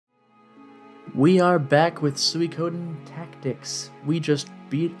We are back with Suikoden Tactics. We just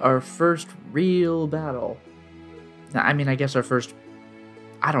beat our first real battle. Now, I mean, I guess our first,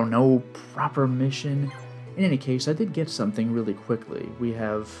 I don't know, proper mission. In any case, I did get something really quickly. We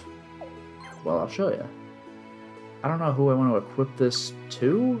have, well, I'll show you. I don't know who I want to equip this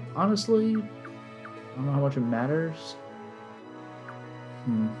to, honestly. I don't know how much it matters.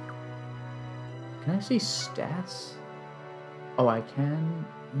 Can I see stats? Oh, I can?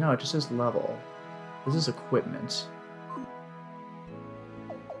 No, it just says level. This is equipment.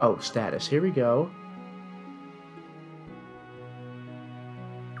 Oh, status. Here we go.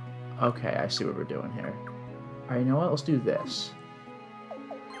 Okay, I see what we're doing here. Alright, you know what? Let's do this.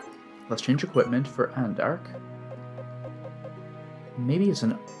 Let's change equipment for Andark. Maybe it's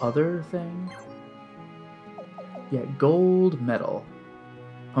an other thing? Yeah, gold medal.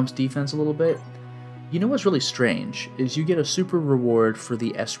 Pumps defense a little bit. You know what's really strange is you get a super reward for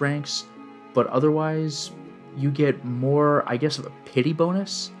the S ranks, but otherwise you get more, I guess, of a pity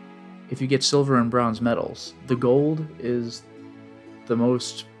bonus if you get silver and bronze medals. The gold is the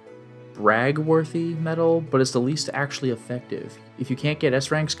most brag-worthy medal, but it's the least actually effective. If you can't get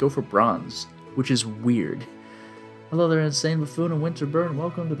S ranks, go for bronze, which is weird. Hello there, Insane Buffoon and Winterburn.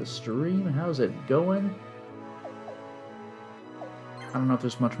 Welcome to the stream. How's it going? I don't know if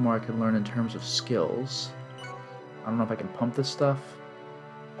there's much more I can learn in terms of skills. I don't know if I can pump this stuff.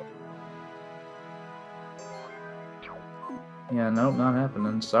 Yeah, nope, not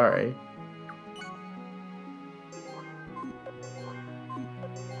happening. Sorry.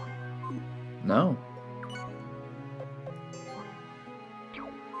 No.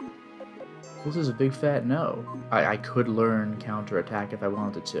 This is a big fat no. I could learn counterattack if I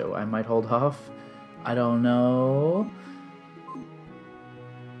wanted to. I might hold off. I don't know.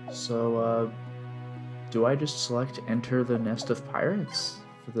 So, do I just select Enter the Nest of Pirates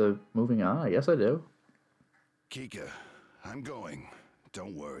for the moving on? I guess I do. Kika, I'm going.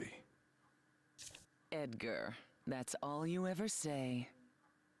 Don't worry. Edgar, that's all you ever say.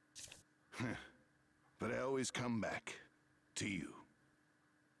 But I always come back to you.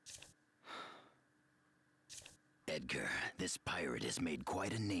 Edgar, this pirate has made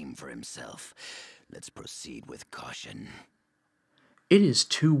quite a name for himself. Let's proceed with caution. It is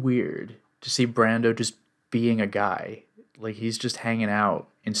too weird to see Brando just being a guy. Like, he's just hanging out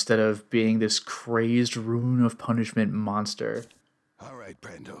instead of being this crazed rune of punishment monster. All right,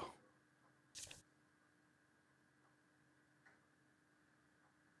 Brando.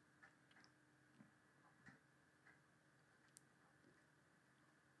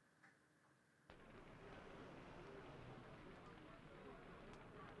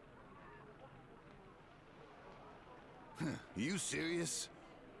 You serious?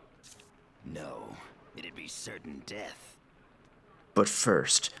 No, it'd be certain death. But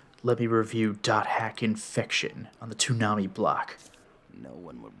first, let me review .hack infection on the Toonami block. No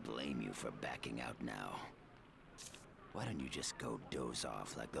one would blame you for backing out now. Why don't you just go doze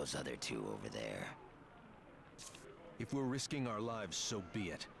off like those other two over there? If we're risking our lives, so be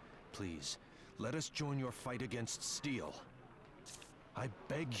it. Please, let us join your fight against Steel. I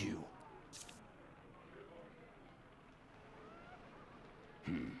beg you.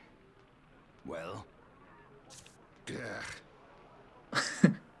 Well?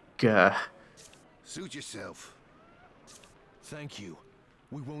 Gah. Suit yourself. Thank you.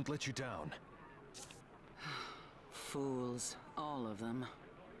 We won't let you down. Fools, all of them.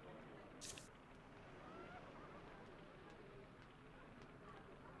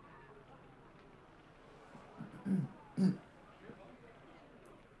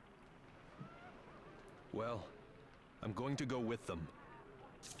 Well, I'm going to go with them.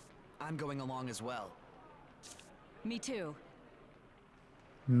 I'm going along as well. Me too.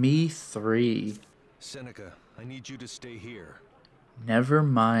 Me 3. Seneca, I need you to stay here. Never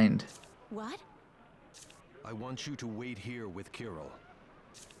mind. What? I want you to wait here with Kirill.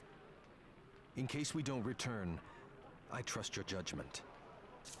 In case we don't return, I trust your judgment.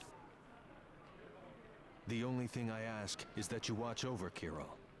 The only thing I ask is that you watch over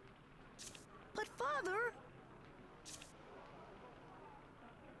Kirill. But father...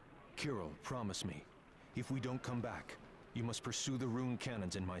 Kirill, promise me, if we don't come back, you must pursue the rune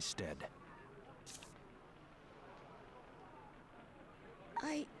cannons in my stead.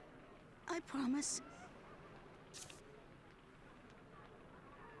 I promise.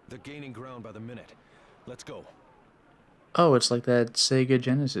 They're gaining ground by the minute. Let's go. Oh, it's like that Sega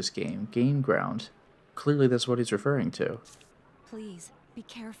Genesis game, Gain Ground. Clearly that's what he's referring to. Please, be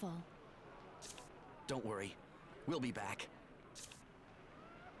careful. Don't worry. We'll be back.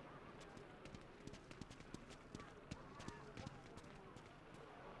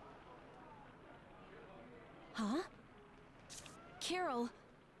 Huh? Carol?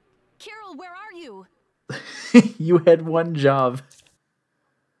 Carol, where are you? You had one job.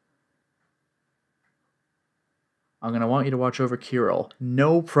 I'm gonna want you to watch over Kirill.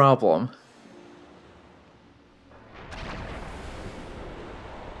 No problem.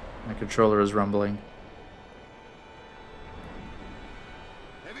 My controller is rumbling.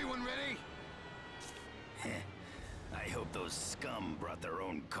 Everyone ready? I hope those scum brought their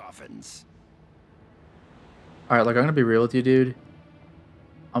own coffins. Alright, like, I'm gonna be real with you, dude.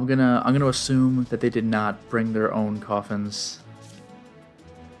 I'm gonna assume that they did not bring their own coffins.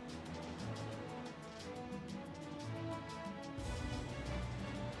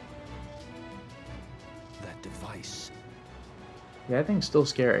 That device. Yeah, that thing's still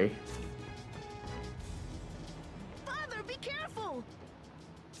scary. Father, be careful!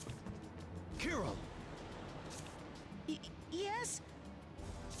 Kirill! Yes?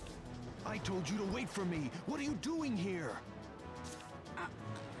 I told you to wait for me. What are you doing here?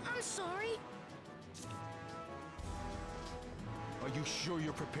 I'm sorry. Are you sure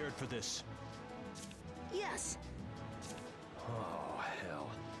you're prepared for this? Yes. Oh,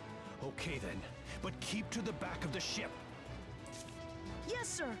 hell. Okay then, but keep to the back of the ship. Yes,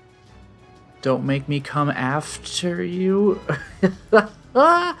 sir. Don't make me come after you.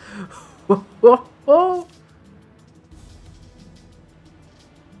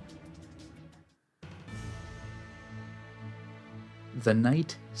 The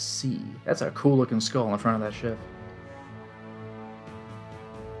Night Sea. That's a cool looking skull on the front of that ship.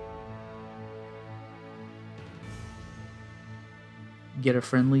 Get a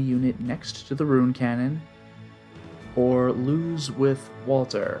friendly unit next to the rune cannon, or lose with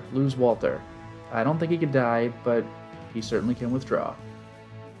Walter. Lose Walter. I don't think he could die, but he certainly can withdraw.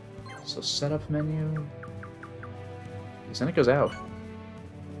 So setup menu. Seneca's out.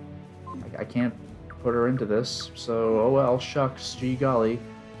 I can't put her into this, so oh well, shucks, gee golly.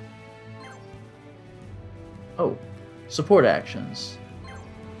 Oh, support actions.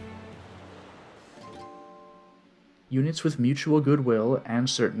 Units with mutual goodwill and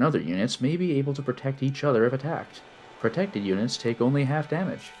certain other units may be able to protect each other if attacked. Protected units take only half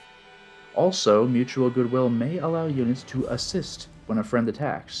damage. Also, mutual goodwill may allow units to assist when a friend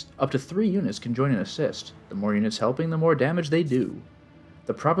attacks. Up to 3 units can join an assist. The more units helping, the more damage they do.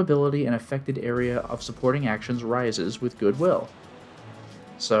 The probability and affected area of supporting actions rises with goodwill.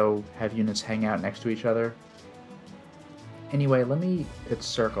 So, have units hang out next to each other. Anyway, let me... It's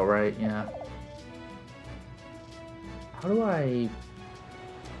circle, right? Yeah. How do I...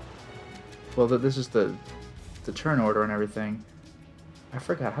 Well, this is the turn order and everything. I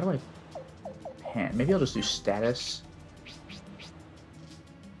forgot. How do I... Pan? Maybe I'll just do status.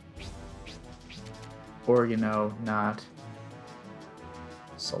 Or, you know, not...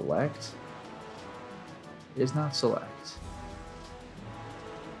 Select? It is not select.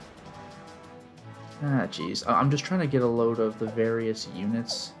 Ah, jeez. I'm just trying to get a load of the various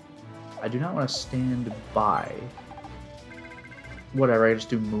units. I do not want to stand by. Whatever, I just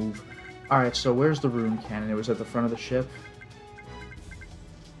do move. Alright, so where's the rune cannon? It was at the front of the ship.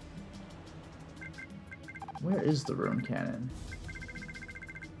 Where is the rune cannon?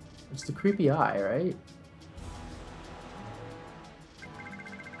 It's the creepy eye, right?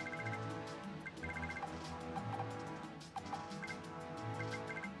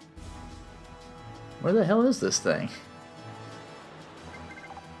 Where the hell is this thing?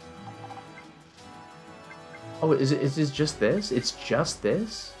 Oh, is it just this? It's just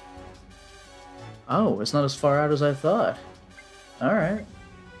this? Oh, it's not as far out as I thought. Alright.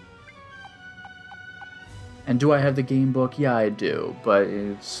 And do I have the game book? Yeah, I do, but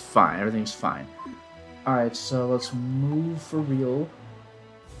it's fine. Everything's fine. Alright, so let's move for real.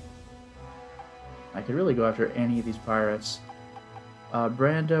 I could really go after any of these pirates.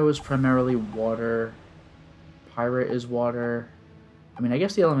 Brando is primarily water. Pirate is water. I mean, I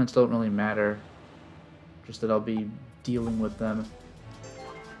guess the elements don't really matter. Just that I'll be dealing with them.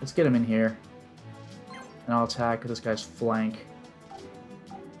 Let's get him in here. And I'll attack this guy's flank.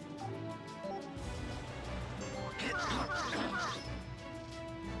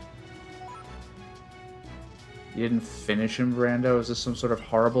 You didn't finish him, Brando? Is this some sort of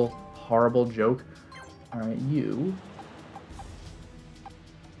horrible, horrible joke? Alright, you...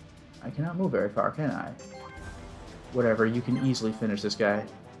 I cannot move very far, can I? Whatever, you can easily finish this guy.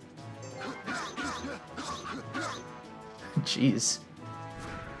 Jeez.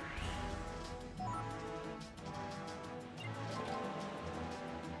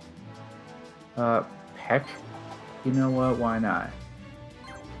 Peck? You know what, why not?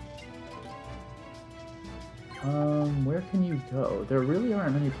 Where can you go? There really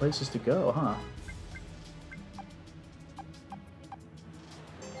aren't many places to go, huh?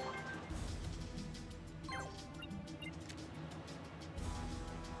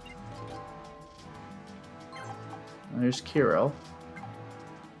 there's Kirill.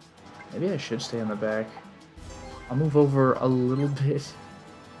 Maybe I should stay in the back. I'll move over a little bit.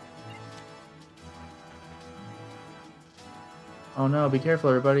 Oh no, be careful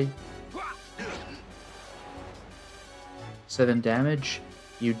everybody. 7 damage,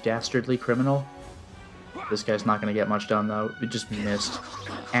 you dastardly criminal. This guy's not going to get much done though. It just missed.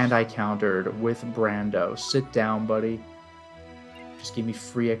 And I countered with Brando. Sit down, buddy. Just give me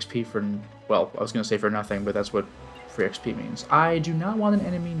free XP for... Well, I was going to say for nothing, but that's what free XP means. I do not want an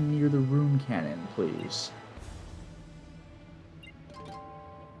enemy near the rune cannon, please.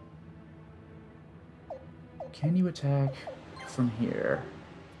 Can you attack from here?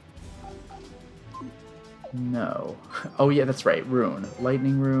 No. Oh yeah, that's right. Rune.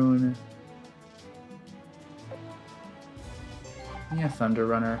 Lightning rune. Yeah, Thunder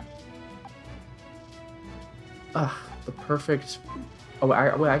Runner. Ugh, the perfect... Oh,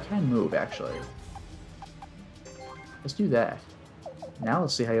 wait, I can move, actually. Let's do that. Now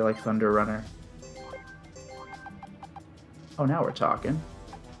let's see how you like Thunder Runner. Oh, now we're talking.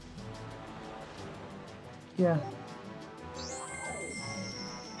 Yeah.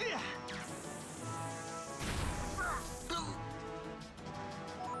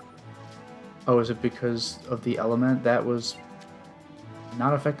 Oh, is it because of the element? That was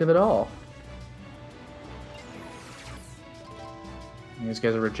not effective at all. These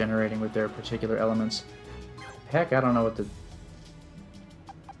guys are regenerating with their particular elements. Heck, I don't know what to...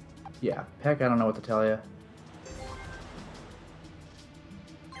 Yeah, heck, I don't know what to tell you.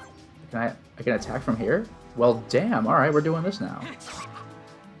 I can attack from here? Well, damn, alright, we're doing this now.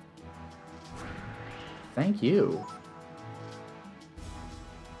 Thank you.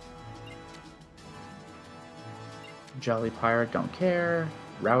 Jolly Pirate, don't care.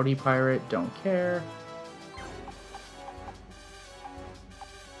 Rowdy Pirate, don't care.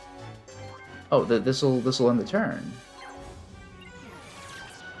 Oh, this'll end the turn.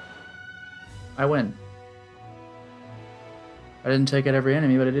 I win. I didn't take out every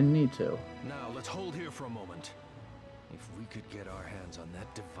enemy, but I didn't need to. Now, let's hold here for a moment. If we could get our hands on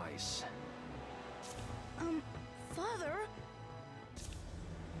that device... Father?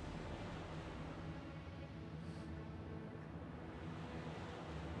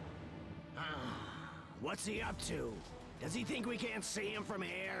 What's he up to? Does he think we can't see him from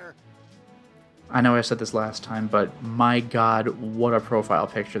here? I know I said this last time, but my god, what a profile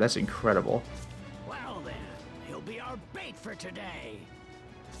picture. That's incredible. Well then, he'll be our bait for today.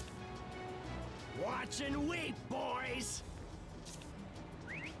 Watch and weep, boys!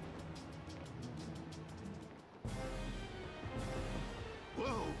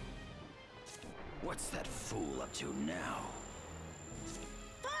 Whoa! What's that fool up to now?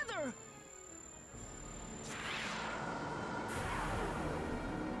 Father!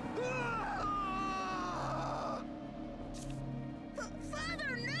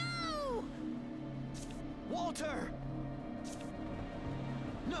 Father, no! Walter!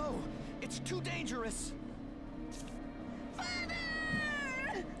 No! It's too dangerous!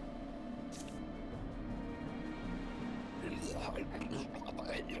 Father!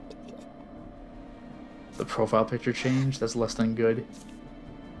 The profile picture change? That's less than good.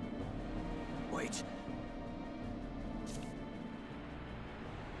 Wait.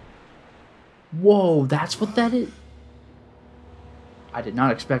 Whoa, that's what that is? I did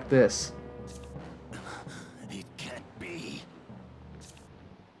not expect this. It can't be.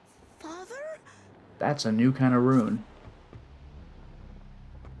 Father? That's a new kind of rune.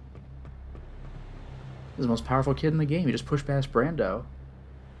 He's the most powerful kid in the game. He just pushed past Brando.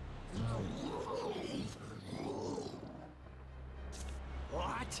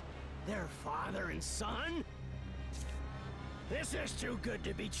 What? They're father and son? This is too good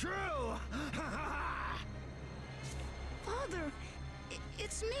to be true! Father!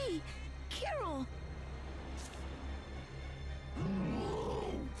 It's me! Carol!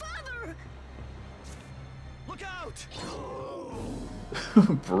 Father! Look out!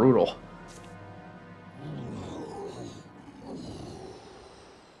 Brutal.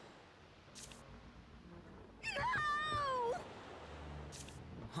 No!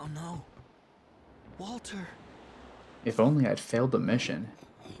 Oh no. Walter. If only I'd failed the mission.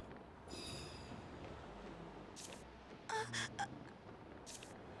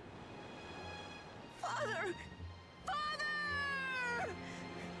 Father! Father!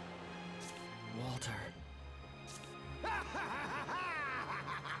 Walter.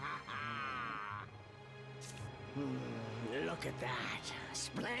 Look at that.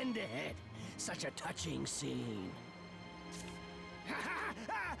 Splendid. Such a touching scene.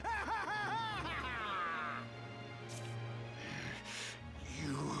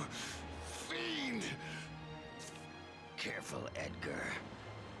 You fiend! Careful, Edgar.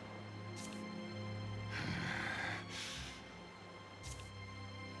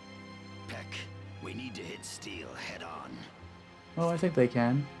 Peck, we need to hit Steel head on. Oh, I think they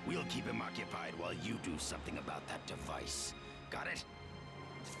can. We'll keep him occupied while you do something about that device. Got it?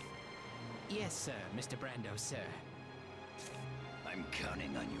 Yes, sir, Mr. Brando, sir. I'm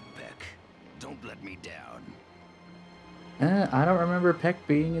counting on you, Peck. Don't let me down. I don't remember Peck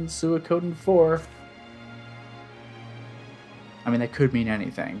being in Suikoden 4. I mean, that could mean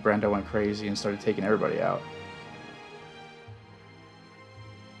anything. Brando went crazy and started taking everybody out.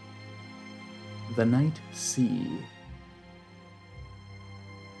 The Night Sea.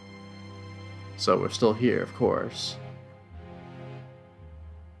 So we're still here, of course.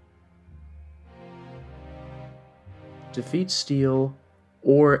 Defeat Steel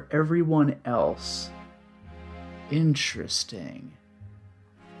or everyone else. Interesting.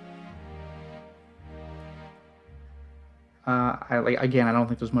 Again, I don't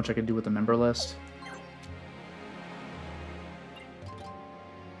think there's much I can do with the member list.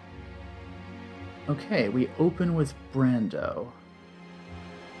 Okay, we open with Brando.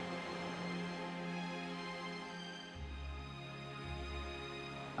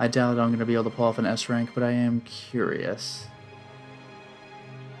 I doubt I'm going to be able to pull off an S rank, but I am curious.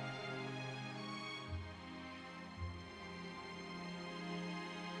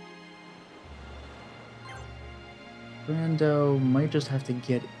 Brando might just have to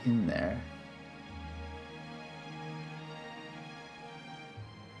get in there.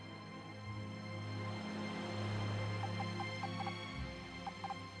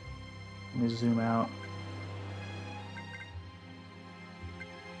 Let me zoom out.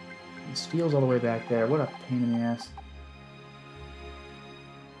 And Steel's all the way back there. What a pain in the ass.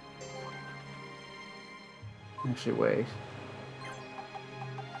 Actually, wait.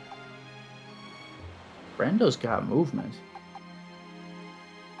 Brando's got movement.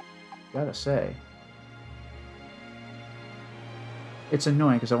 Gotta say. It's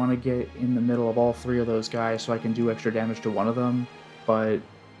annoying because I want to get in the middle of all three of those guys so I can do extra damage to one of them, but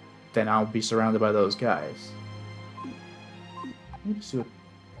then I'll be surrounded by those guys. Let me just see what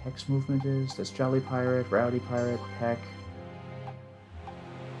Peck's movement is. That's Jolly Pirate, Rowdy Pirate, Peck.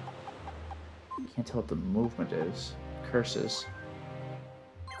 Can't tell what the movement is. Curses.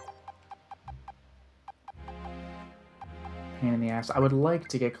 Pain in the ass. I would like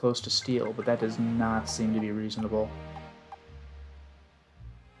to get close to Steel, but that does not seem to be reasonable.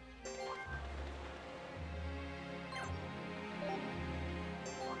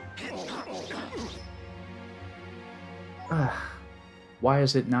 Why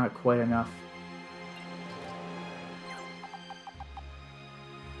is it not quite enough?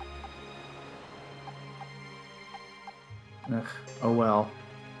 Ugh, oh well.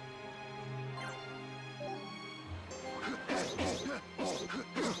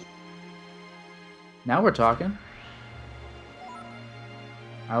 Now we're talking.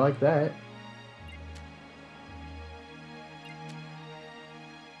 I like that.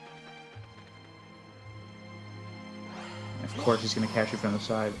 Of course he's going to catch you from the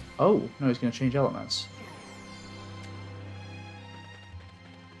side. Oh, no, he's going to change elements.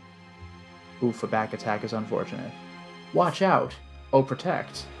 Oof, a back attack is unfortunate. Watch out! Oh,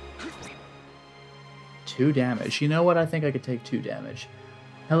 protect. 2 damage. You know what? I think I could take 2 damage.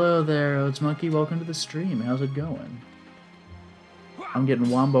 Hello there, Oats Monkey. Welcome to the stream. How's it going? I'm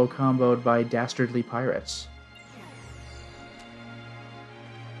getting wombo comboed by dastardly pirates.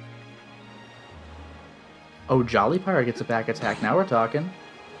 Oh, Jolly Pirate gets a back attack. Now we're talking.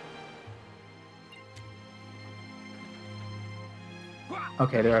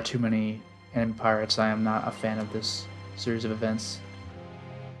 Okay, there are too many enemy pirates. I am not a fan of this series of events.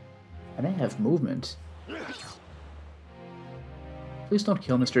 And they have movement. Please don't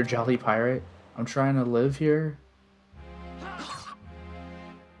kill Mr. Jolly Pirate. I'm trying to live here.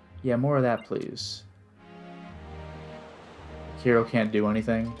 Yeah, more of that, please. Hero can't do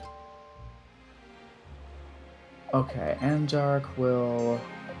anything. Okay, Andark will...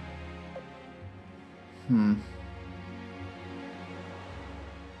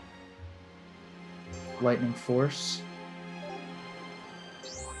 Lightning Force.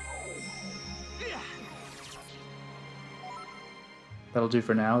 That'll do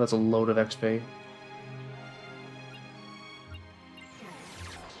for now. That's a load of XP.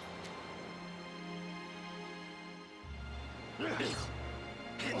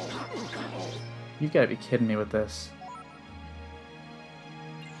 You've got to be kidding me with this.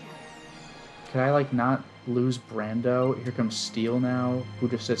 Can I, like, not lose Brando? Here comes Steel now, who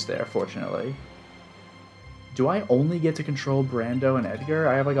just sits there, fortunately. Do I only get to control Brando and Edgar?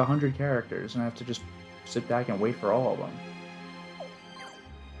 I have, like, 100 characters, and I have to just sit back and wait for all of them.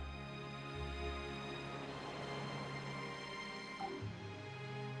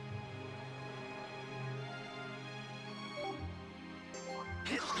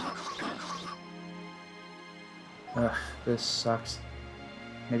 Ugh, this sucks.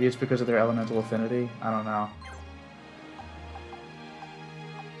 Maybe it's because of their elemental affinity? I don't know.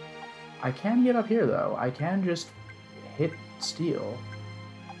 I can get up here, though. I can just hit steel.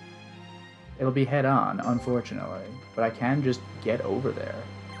 It'll be head-on, unfortunately. But I can just get over there.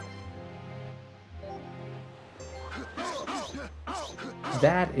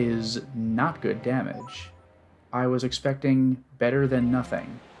 That is not good damage. I was expecting better than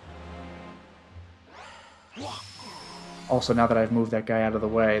nothing. Also, now that I've moved that guy out of the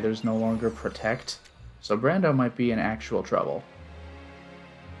way, there's no longer protect. So Brando might be in actual trouble.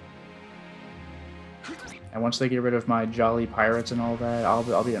 And once they get rid of my jolly pirates and all that,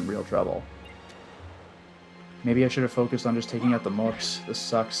 I'll be in real trouble. Maybe I should have focused on just taking out the mooks. This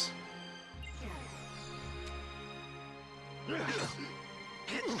sucks.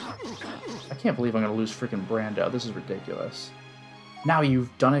 I can't believe I'm going to lose freaking Brando. This is ridiculous. Now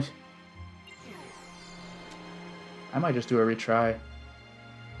you've done it. I might just do a retry.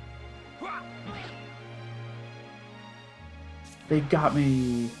 They got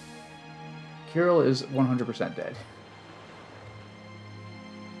me. Kirill is 100% dead.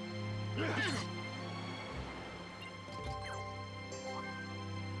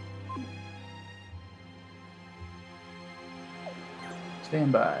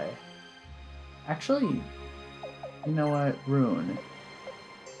 Stand by. Actually, you know what? Rune.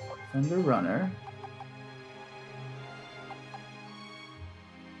 Thunder Runner.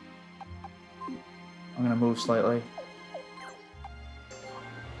 I'm gonna move slightly.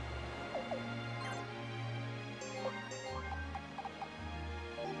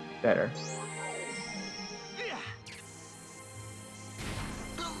 Better.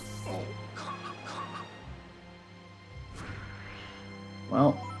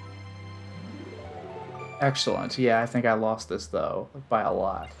 Well. Excellent. Yeah, I think I lost this, though. By a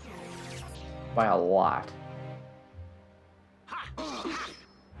lot. By a lot.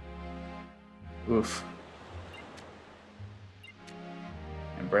 Oof.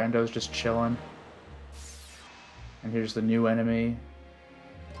 And Brando's just chilling. And here's the new enemy.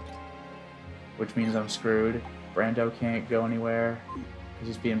 Which means I'm screwed. Brando can't go anywhere because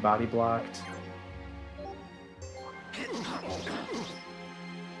he's being body blocked.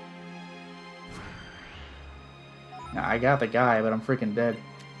 Now, I got the guy, but I'm freaking dead.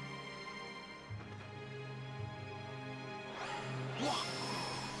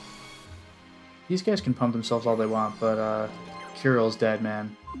 These guys can pump themselves all they want, but Kirill's dead,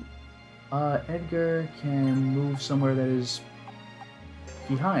 man. Edgar can move somewhere that is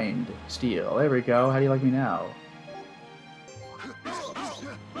behind steel. There we go. How do you like me now?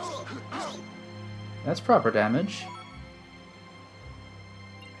 That's proper damage.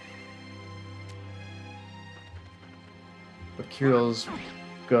 But Kirill's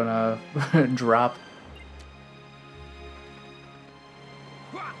gonna drop.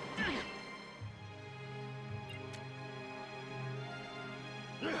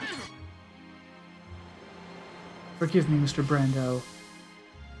 Forgive me, Mr. Brando.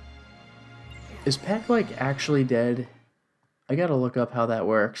 Is Peck, like, actually dead? I gotta look up how that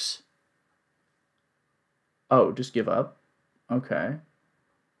works. Oh, just give up? Okay.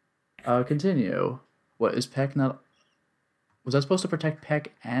 Continue. What, is Peck not... Was that supposed to protect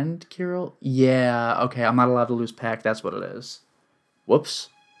Peck and Kirill? Yeah, okay, I'm not allowed to lose Peck, that's what it is. Whoops.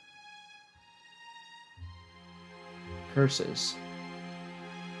 Curses.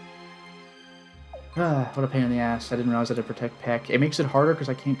 Ah, what a pain in the ass. I didn't realize I had to protect Peck. It makes it harder because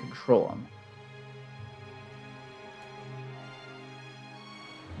I can't control him.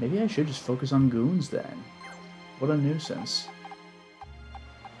 Maybe I should just focus on goons then. What a nuisance.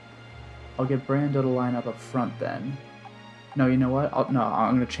 I'll get Brando to line up front then. No, you know what? I'm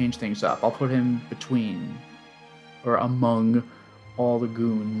going to change things up. I'll put him between, or among, all the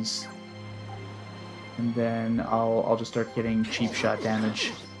goons. And then I'll just start getting cheap shot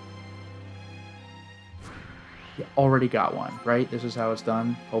damage. Yeah, already got one, right? This is how it's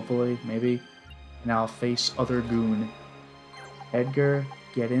done, hopefully, maybe. Now I'll face other goon. Edgar,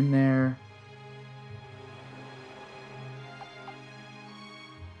 get in there.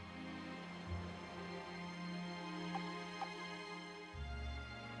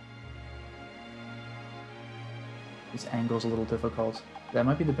 This angle's a little difficult. That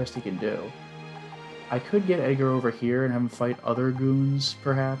might be the best he can do. I could get Edgar over here and have him fight other goons,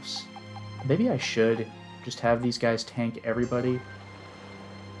 perhaps. Maybe I should just have these guys tank everybody.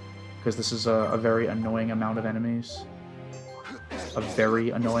 because this is a very annoying amount of enemies. A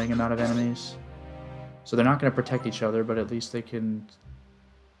very annoying amount of enemies. So they're not going to protect each other, but at least they can...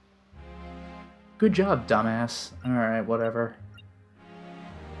 Good job, dumbass. Alright, whatever.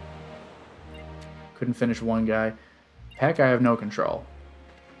 Couldn't finish one guy. Peck, I have no control.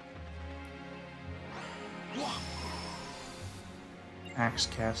 Axe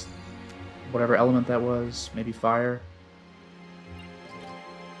cast... whatever element that was. Maybe fire.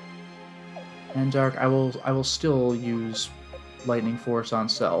 And Dark, I will still use Lightning Force on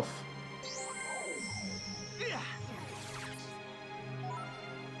self.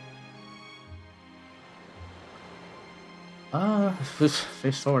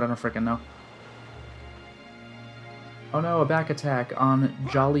 Face forward, I don't frickin' know. Oh no, a back attack on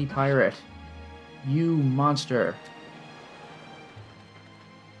Jolly Pirate. You monster.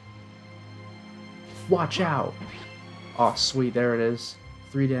 Watch out! Oh, sweet, there it is.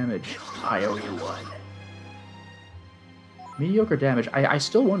 3 damage. I owe you 1. Mediocre damage. I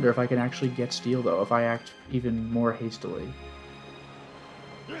still wonder if I can actually get steel, though, if I act even more hastily.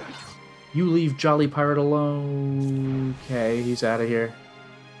 You leave Jolly Pirate alone. Okay, he's out of here.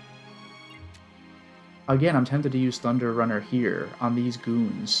 Again, I'm tempted to use Thunder Runner here on these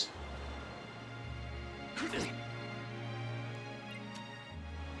goons.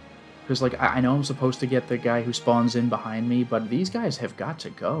 Because, like, I know I'm supposed to get the guy who spawns in behind me, but these guys have got to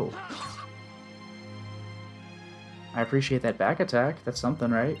go. I appreciate that back attack. That's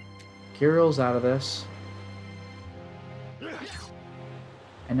something, right? Kirill's out of this.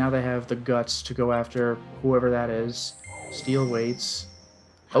 And now they have the guts to go after whoever that is. Steel waits.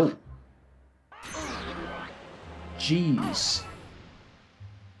 Oh. Jeez.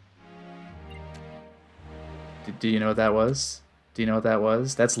 Do you know what that was? Do you know what that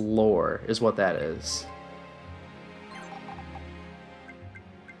was? That's lore, is what that is.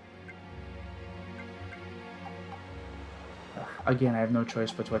 Again, I have no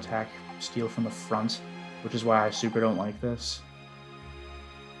choice but to attack Steel from the front, which is why I super don't like this.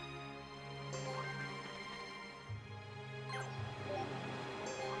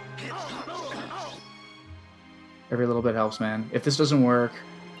 Every little bit helps, man. If this doesn't work,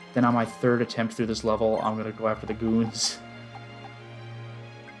 then on my 3rd attempt through this level, I'm gonna go after the goons.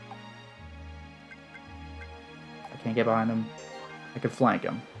 I can't get behind him. I could flank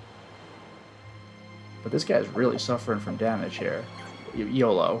him. But this guy's really suffering from damage here.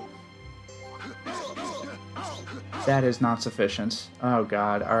 YOLO. That is not sufficient. Oh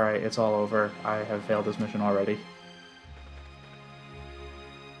god, alright, it's all over. I have failed this mission already.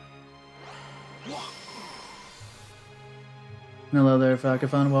 Hello there,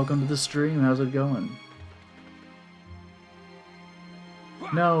 Falcafun. Welcome to the stream. How's it going?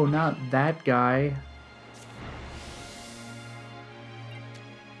 No, not that guy.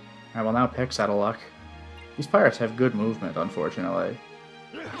 Alright, well now Peck's out of luck. These pirates have good movement, unfortunately.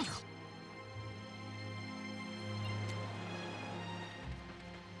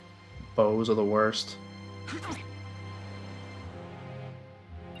 Bows are the worst.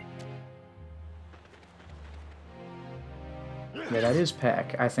 Yeah, that is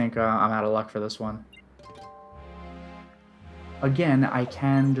Peck. I think I'm out of luck for this one. Again, I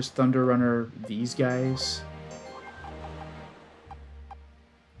can just Thunder Runner these guys.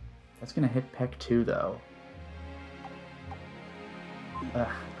 That's gonna hit Peck too, though.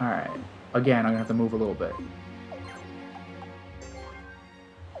 Alright. Again, I'm gonna have to move a little bit.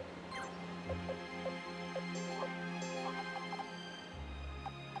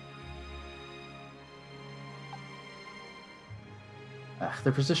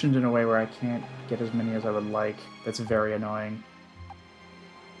 They're positioned in a way where I can't get as many as I would like. That's very annoying.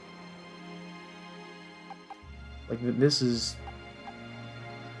 Like, this is...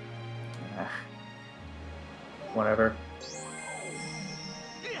 whatever.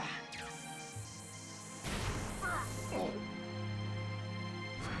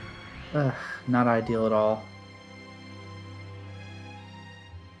 Not ideal at all.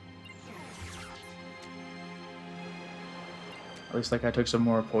 At least like I took some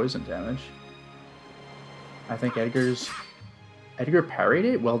more poison damage. I think Edgar parried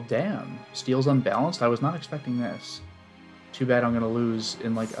it? Well, damn. Steel's unbalanced? I was not expecting this. Too bad I'm gonna lose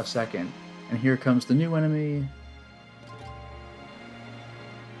in like a second. And here comes the new enemy.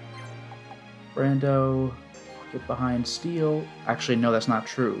 Brando, get behind Steel. Actually, no, that's not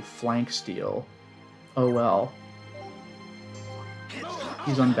true. Flank Steel. Oh well.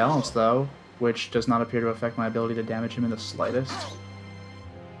 He's unbalanced though, which does not appear to affect my ability to damage him in the slightest.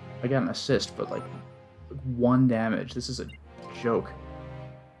 I got an assist, but like 1 damage. This is a joke.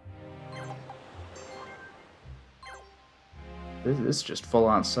 This just full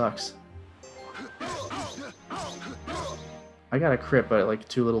on sucks. I got a crit, but like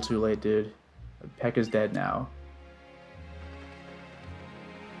too little too late, dude. Peck is dead now.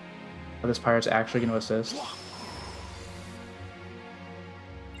 Are this pirate's actually going to assist?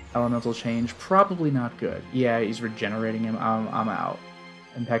 Elemental change, probably not good. Yeah, he's regenerating him. I'm out.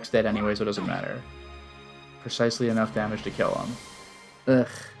 And Peck's dead anyway, so it doesn't matter. Precisely enough damage to kill him. Ugh.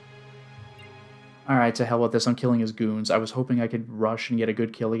 Alright, to hell with this. I'm killing his goons. I was hoping I could rush and get a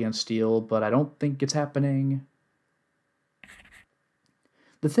good kill against Steel, but I don't think it's happening.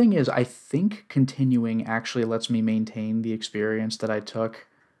 The thing is, I think continuing actually lets me maintain the experience that I took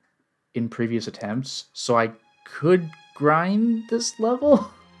in previous attempts, so I could grind this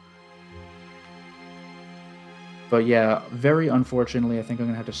level. But yeah, very unfortunately, I think I'm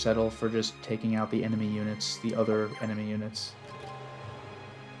going to have to settle for just taking out the enemy units, the other enemy units.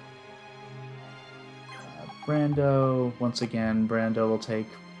 Brando, once again, Brando will take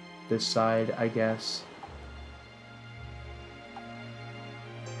this side, I guess.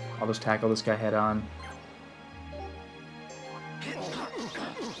 I'll just tackle this guy head on.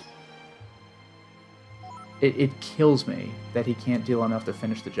 It kills me that he can't deal enough to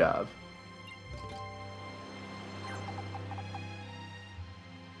finish the job.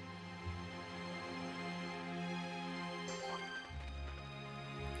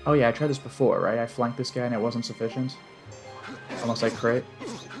 Oh yeah, I tried this before, right? I flanked this guy and it wasn't sufficient. Unless I crit.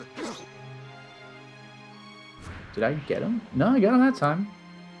 Did I get him? No, I got him that time.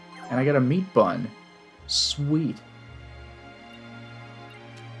 And I got a meat bun. Sweet.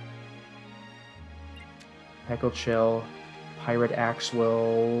 Peck will chill. Pirate Axe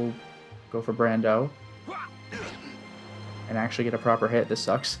will go for Brando. And actually get a proper hit. This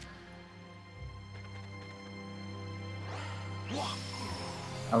sucks.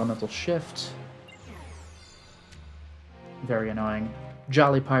 Elemental Shift. Very annoying.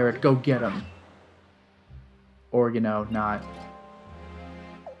 Jolly Pirate, go get him. Or, you know, not.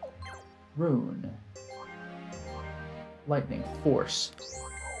 Rune. Lightning Force.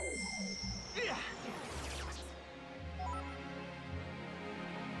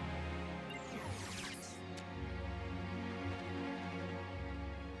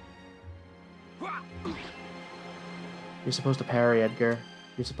 You're supposed to parry, Edgar.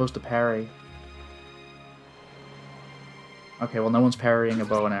 You're supposed to parry. Okay, well, no one's parrying a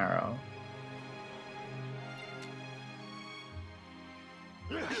bow and arrow.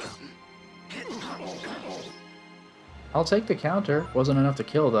 I'll take the counter. Wasn't enough to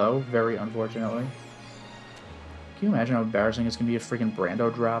kill, though, very unfortunately. Can you imagine how embarrassing it's going to be if freaking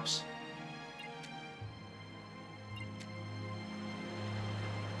Brando drops?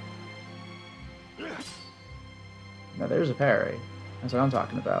 Now there's a parry. That's what I'm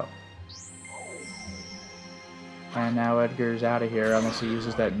talking about. And now Edgar's out of here unless he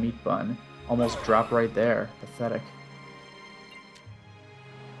uses that meat bun. Almost dropped right there. Pathetic.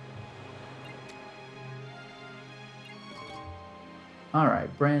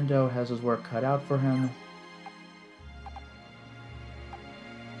 Alright, Brando has his work cut out for him.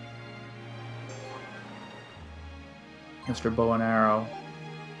 Mr. Bow and Arrow.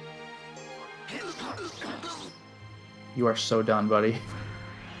 You are so done, buddy.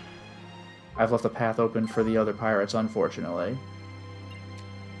 I've left a path open for the other pirates, unfortunately.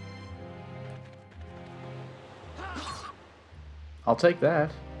 I'll take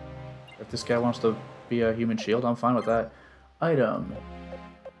that. If this guy wants to be a human shield, I'm fine with that. Item.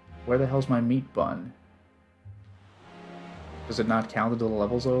 Where the hell's my meat bun? Does it not count until the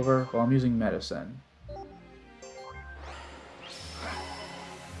level's over? Well, I'm using medicine.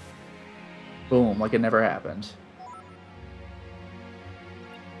 Boom, like it never happened.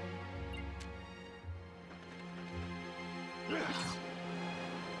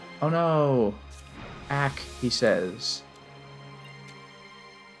 Oh no! Ack, he says.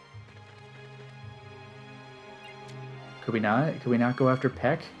 Could we not? Could we not go after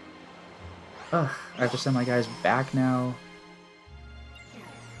Peck? Ugh, I have to send my guys back now.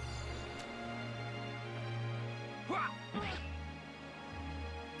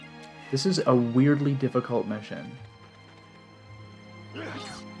 This is a weirdly difficult mission.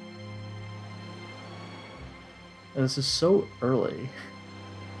 This is so early.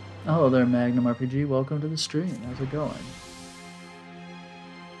 Hello there, Magnum RPG. Welcome to the stream. How's it going?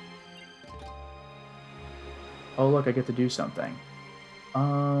 Oh, look, I get to do something. I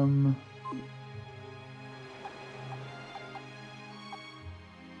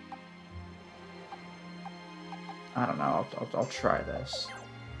don't know. I'll try this.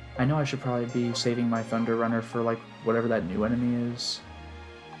 I know I should probably be saving my Thunder Runner for, like, whatever that new enemy is.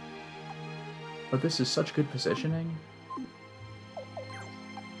 But this is such good positioning.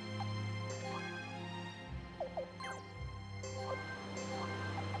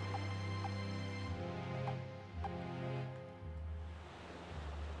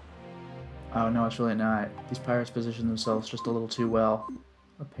 Oh no, it's really not. These pirates position themselves just a little too well.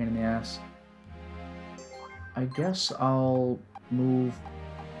 A pain in the ass. I guess I'll move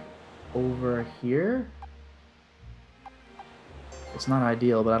over here. It's not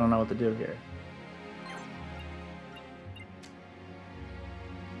ideal, but I don't know what to do here.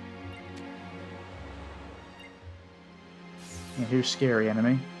 And here's scary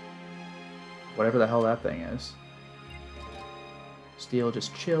enemy. Whatever the hell that thing is. Steel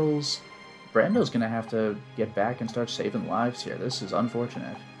just chills. Brando's gonna have to get back and start saving lives here. This is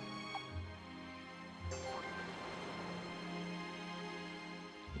unfortunate.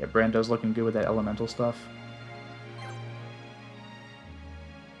 Yeah, Brando's looking good with that elemental stuff.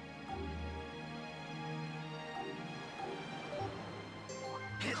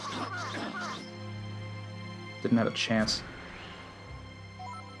 Didn't have a chance.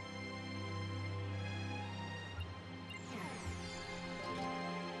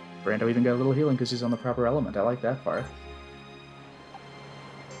 Brando even got a little healing because he's on the proper element. I like that part.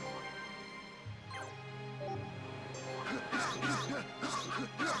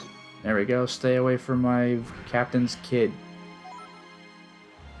 There we go. Stay away from my captain's kid.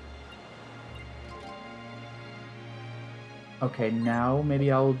 Okay, now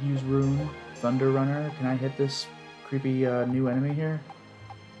maybe I'll use Rune. Thunder Runner. Can I hit this creepy new enemy here?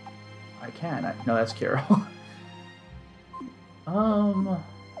 I can. No, that's Carol.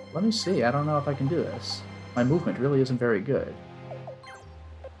 Let me see. I don't know if I can do this. My movement really isn't very good.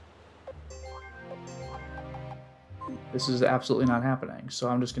 This is absolutely not happening, so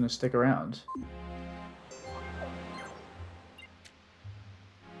I'm just going to stick around.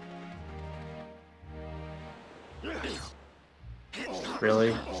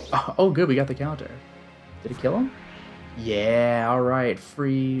 Really? Oh, good, we got the counter. Did it kill him? Yeah, alright,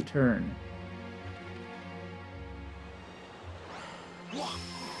 free turn.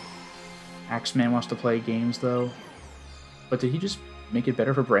 Axeman wants to play games, though. But did he just make it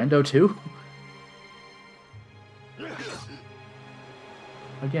better for Brando, too?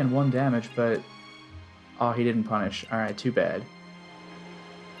 Again, 1 damage, but... Oh, he didn't punish. Alright, too bad.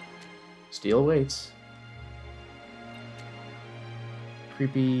 Steel waits.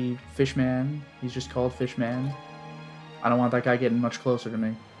 Creepy Fishman. He's just called Fishman. I don't want that guy getting much closer to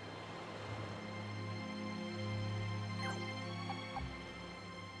me.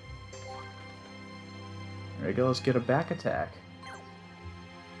 There we go, let's get a back attack.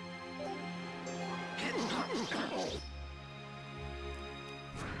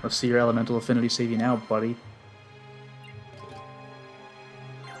 Let's see your elemental affinity save you now, buddy.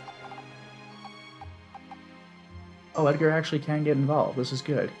 Oh, Edgar actually can get involved. This is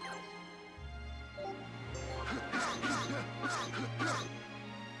good.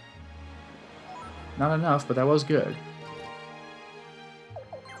 Not enough, but that was good.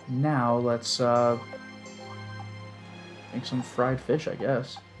 Now, let's, make some fried fish, I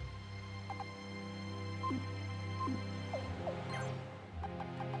guess.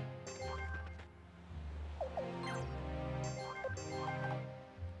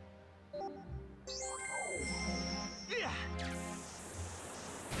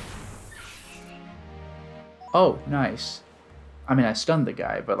 Oh, nice. I mean, I stunned the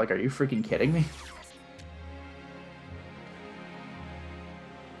guy, but, like, are you freaking kidding me?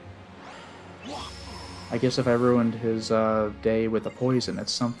 I guess if I ruined his day with a poison,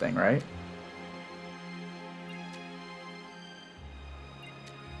 it's something, right?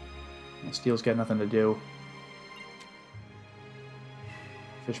 Steel's got nothing to do.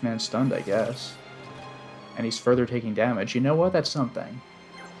 Fishman's stunned, I guess. And he's further taking damage. You know what? That's something.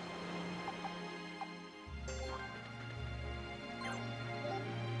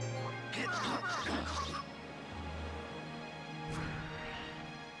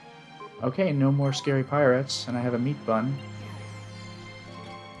 Okay, no more scary pirates, and I have a meat bun.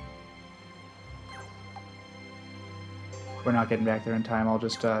 We're not getting back there in time. I'll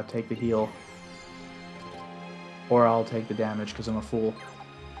just take the heal. Or I'll take the damage, because I'm a fool.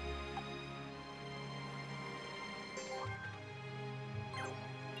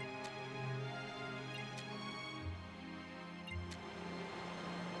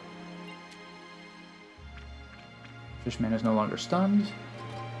 Fishman is no longer stunned.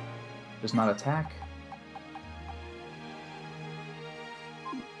 Does not attack.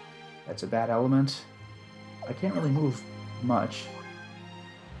 That's a bad element. I can't really move much.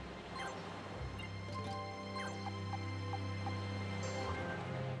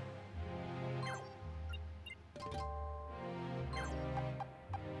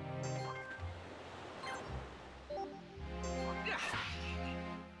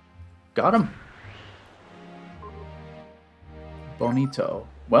 Got him. Bonito.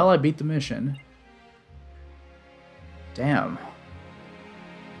 Well, I beat the mission. Damn.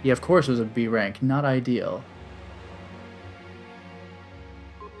 Yeah, of course it was a B rank. Not ideal.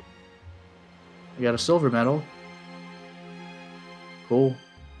 I got a silver medal. Cool.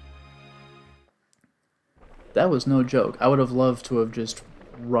 That was no joke. I would have loved to have just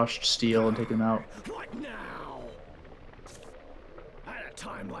rushed Steel and taken him out. What now? At a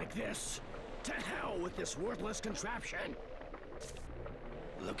time like this, to hell with this worthless contraption.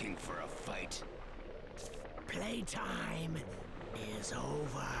 Looking for a fight? Playtime is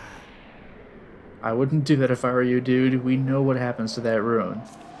over. I wouldn't do that if I were you, dude. We know what happens to that rune.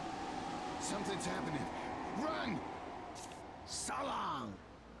 Something's happening. Run! So long.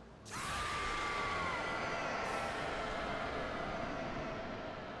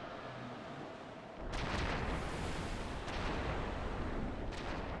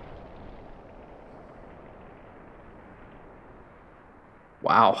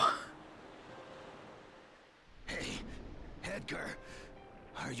 Wow. Hey, Edgar,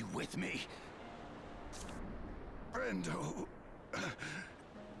 are you with me? Brando,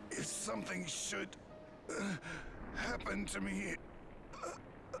 if something should happen to me,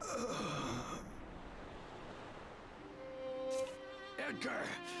 Edgar!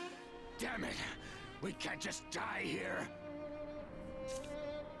 Damn it! We can't just die here!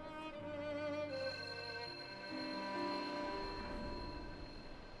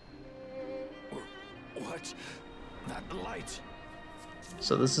 What? That light?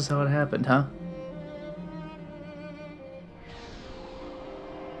 So this is how it happened, huh?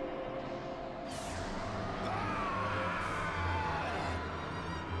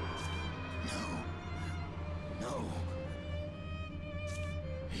 No.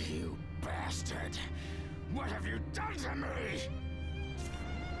 You bastard! What have you done to me?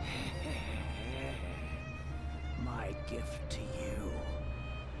 My gift to you.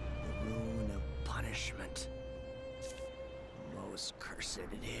 The rune of punishment. Most cursed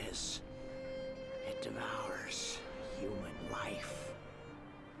it is. It devours human life.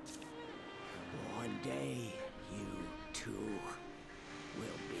 One day, you too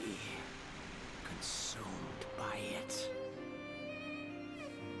will be consumed by it.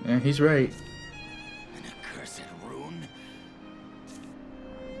 Yeah, he's right. An accursed rune?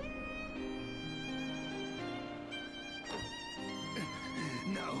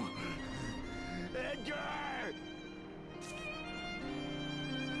 No. Edgar!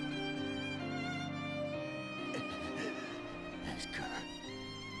 Edgar.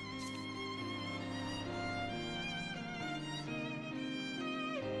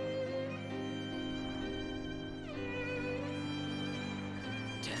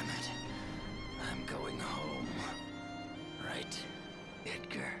 Damn it. I'm going home. Right,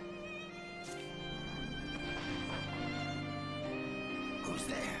 Edgar? Who's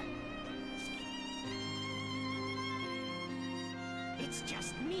there? It's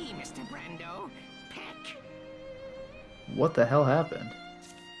just me, Mr. Brando. Peck. What the hell happened?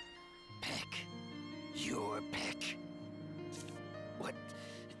 Peck. You're Peck.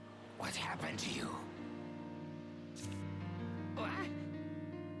 What happened to you? What?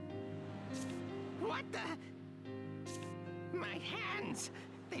 What the? My hands.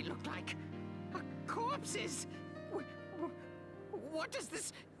 They look like corpses. What does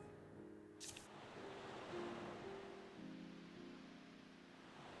this?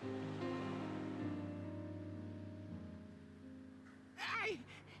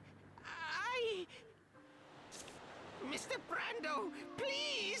 Mr. Brando,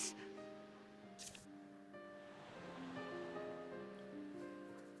 please!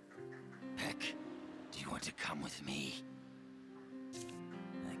 Peck, do you want to come with me?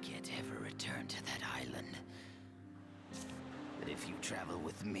 I can't ever return to that island. But if you travel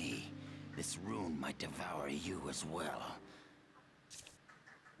with me, this rune might devour you as well.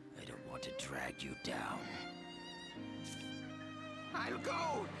 I don't want to drag you down. I'll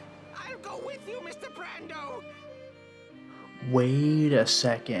go! I'll go with you, Mr. Brando! Wait a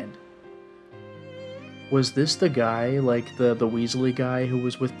second. Was this the guy, like the Weasley guy who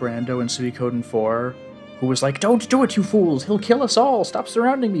was with Brando in Suikoden 4? Who was like, "Don't do it, you fools! He'll kill us all! Stop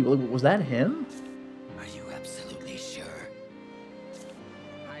surrounding me!" Was that him? Are you absolutely sure?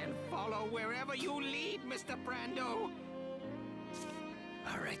 I'll follow wherever you lead, Mr. Brando!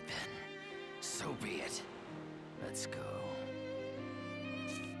 All right then. So be it. Let's go.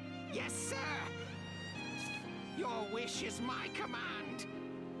 Yes, sir! Your wish is my command!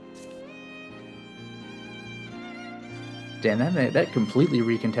 Damn, that completely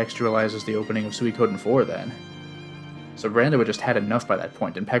recontextualizes the opening of Suikoden 4 then. So Brando had just had enough by that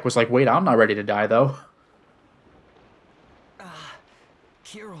point, and Peck was like, "Wait, I'm not ready to die, though."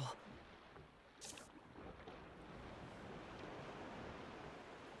 Kirill.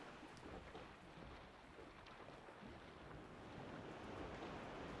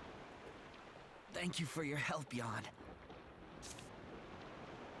 Thank you for your help, Jan.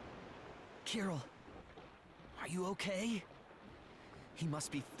 Kirill, are you okay? He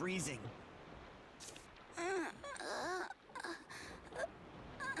must be freezing.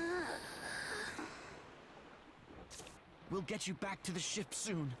 We'll get you back to the ship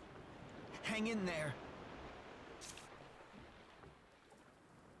soon. Hang in there.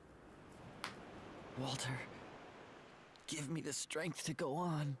 Walter, give me the strength to go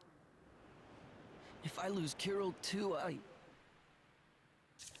on. If I lose Kirill too,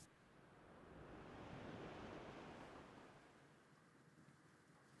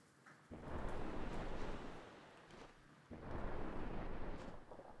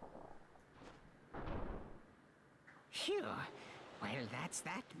 Phew. Well, that's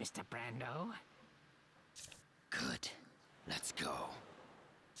that, Mr. Brando. Good. Let's go.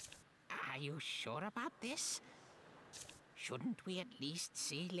 Are you sure about this? Shouldn't we at least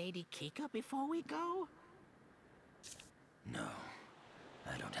see Lady Kika before we go? No.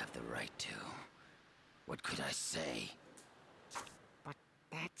 I don't have the right to. What could I say? But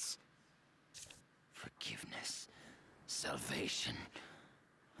that's... Forgiveness. Salvation.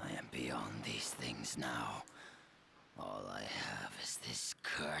 I am beyond these things now. All I have is this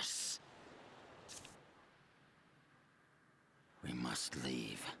curse. We must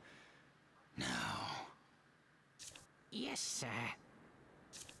leave. Now. Yes, sir.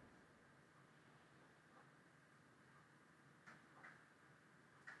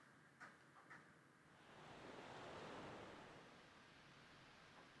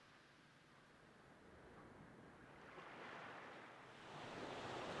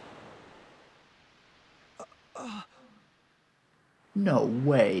 No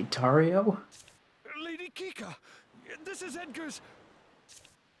way, Tario? Lady Kika, this is Edgar's...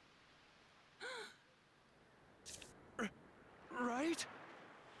 Right?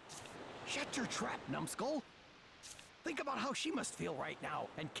 shut your trap, numbskull. Think about how she must feel right now,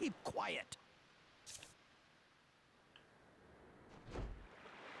 and keep quiet.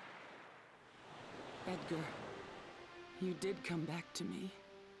 Edgar, you did come back to me.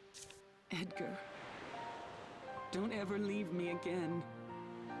 Edgar, don't ever leave me again.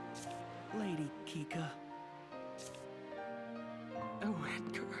 Lady Kika. Oh,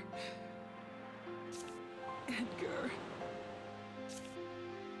 Edgar. Edgar.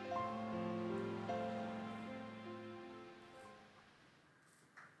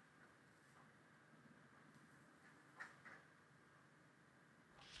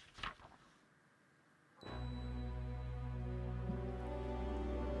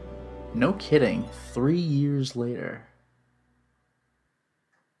 No kidding, 3 years later.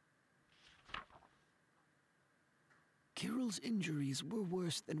 Kirill's injuries were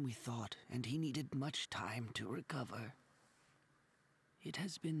worse than we thought, and he needed much time to recover. It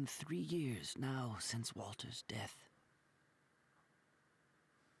has been 3 years now since Walter's death.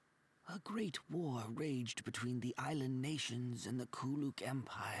 A great war raged between the island nations and the Kuluk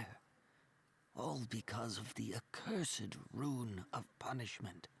Empire, all because of the accursed rune of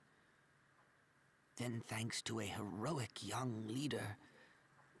punishment. Then, thanks to a heroic young leader,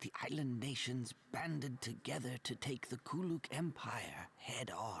 the island nations banded together to take the Kuluk Empire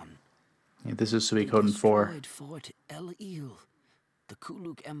head-on. Yeah, this is Suikoden 4. They destroyed Fort El-Il, the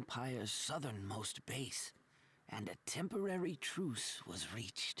Kuluk Empire's southernmost base, and a temporary truce was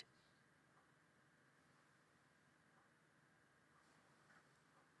reached.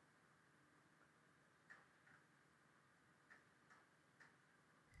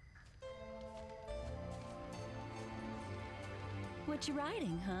 What you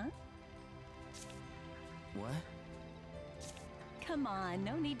writing, huh? What? Come on,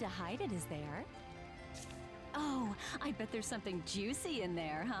 no need to hide it, is there? Oh, I bet there's something juicy in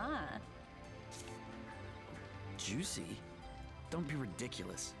there, huh? Juicy? Don't be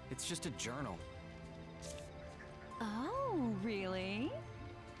ridiculous. It's just a journal. Oh, really?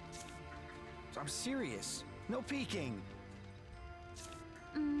 I'm serious. No peeking.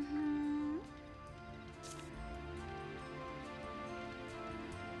 Mm-hmm.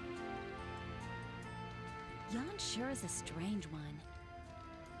 Jan sure is a strange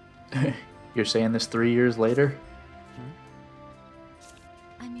one. You're saying this 3 years later?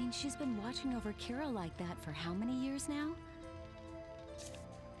 I mean, she's been watching over Kira like that for how many years now?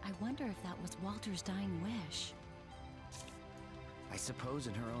 I wonder if that was Walter's dying wish. I suppose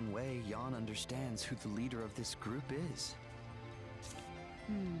in her own way, Jan understands who the leader of this group is.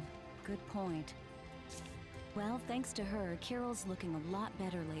 Good point. Well, thanks to her, Carol's looking a lot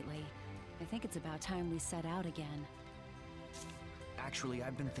better lately. I think it's about time we set out again. Actually,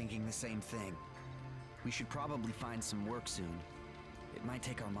 I've been thinking the same thing. We should probably find some work soon. It might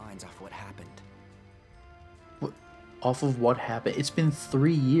take our minds off what happened. Off of what happened? It's been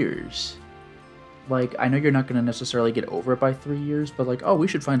 3 years. Like, I know you're not going to necessarily get over it by 3 years, but like, oh, we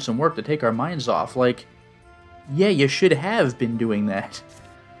should find some work to take our minds off. Like, yeah, you should have been doing that.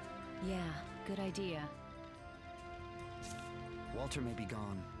 Yeah, good idea. Walter may be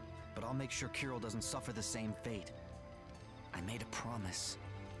gone, but I'll make sure Kirill doesn't suffer the same fate. I made a promise.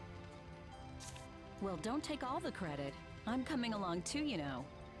 Well, don't take all the credit. I'm coming along too, you know.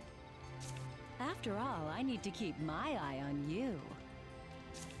 After all, I need to keep my eye on you.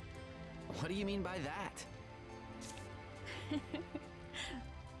 What do you mean by that?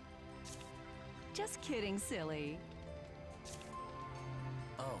 Just kidding, silly.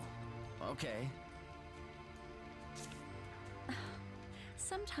 Oh, okay.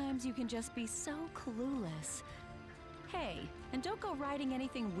 Sometimes you can just be so clueless. Hey, and don't go writing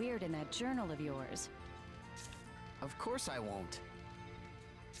anything weird in that journal of yours. Of course I won't.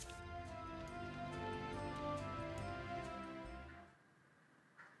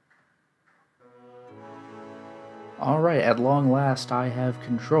 Alright, at long last I have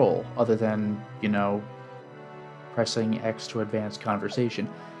control, other than, you know, pressing X to advance conversation.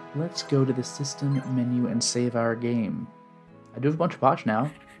 Let's go to the system menu and save our game. I do have a bunch of pots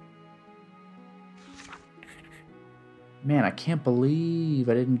now. Man, I can't believe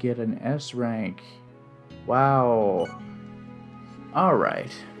I didn't get an S rank. Wow.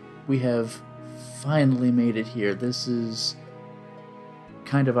 Alright, we have finally made it here. This is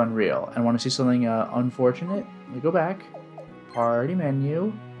kind of unreal. I want to see something unfortunate. Let me go back. Party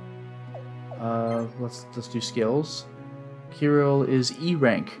menu. Let's do skills. Kirill is E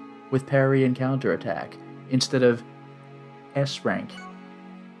rank with parry and counterattack instead of S rank.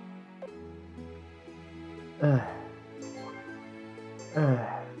 That's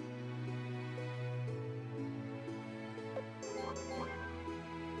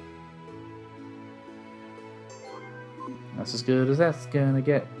as good as that's gonna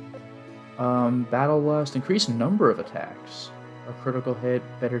get. Battle Lust, increased number of attacks. A critical hit,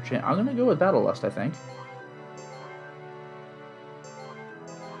 better chance. I'm gonna go with Battle Lust, I think.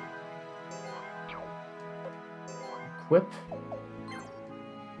 Equip.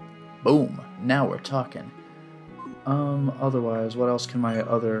 Boom. Now we're talking. Otherwise, what else can my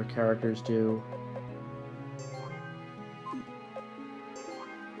other characters do?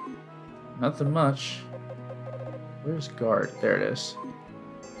 Nothing much. Where's guard? There it is.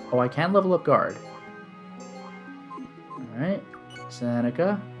 Oh, I can level up guard. Alright.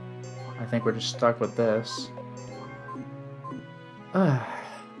 Seneca. I think we're just stuck with this.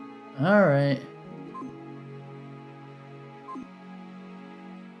 Alright.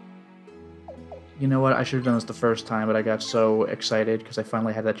 You know what? I should have done this the first time, but I got so excited because I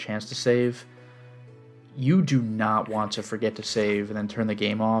finally had that chance to save. You do not want to forget to save and then turn the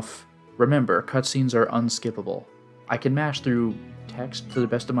game off. Remember, cutscenes are unskippable. I can mash through text to the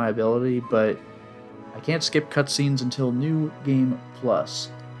best of my ability, but I can't skip cutscenes until New Game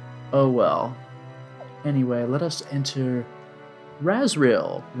Plus. Oh well. Anyway, let us enter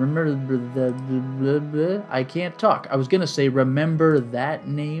Razriel. Remember the... I can't talk. I was gonna say remember that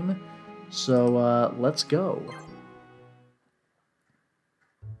name, so let's go.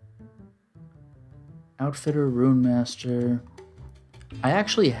 Outfitter, Rune Master. I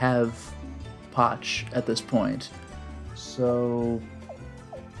actually have Potch at this point. So,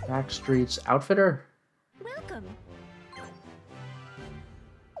 Backstreet's Outfitter? Welcome.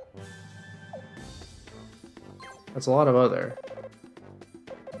 That's a lot of other.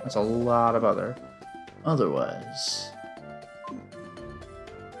 That's a lot of other. Otherwise.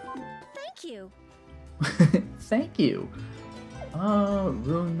 Thank you. Thank you.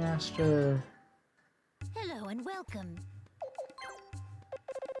 Rune Master. Hello and welcome.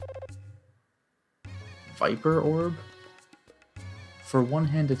 Viper Orb? For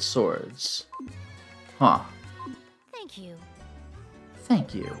one-handed swords. Huh. Thank you.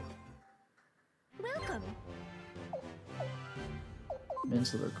 Thank you. Welcome.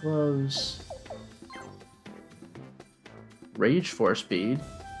 Insular Gloves. Rage 4 speed.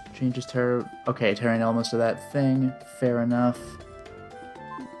 Changes terror. Okay, terrain elements to that thing. Fair enough.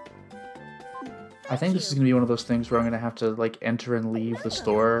 I think this is going to be one of those things where I'm going to have to, like, enter and leave the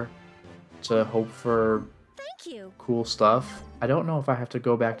store to hope for cool stuff. I don't know if I have to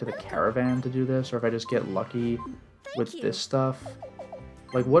go back to the caravan to do this, or if I just get lucky with this stuff.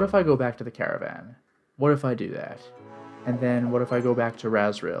 Like, what if I go back to the caravan? What if I do that? And then what if I go back to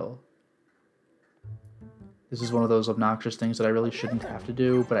Razriel? This is one of those obnoxious things that I really shouldn't have to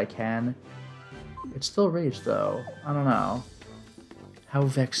do, but I can. It's still rage, though. I don't know. How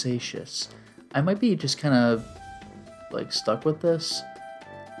vexatious. I might be just kind of, like, stuck with this.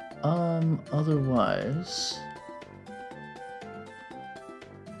 Otherwise...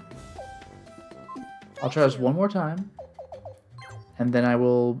 I'll try this one more time, and then I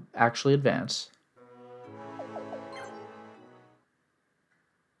will actually advance.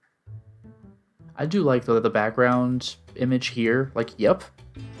 I do like, though, that the background image here, like, yep,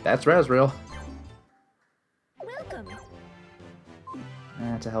 that's Razrael. Welcome.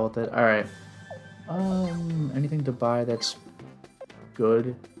 To hell with it. Alright. Anything to buy that's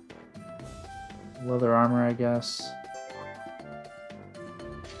good? Leather armor, I guess.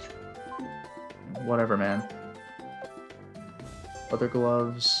 Whatever, man. Leather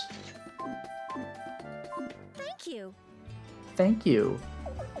gloves. Thank you. Thank you.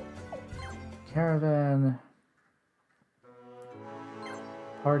 Caravan.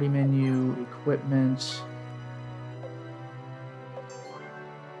 Party menu. Equipment.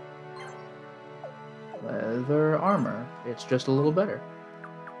 Leather armor. It's just a little better.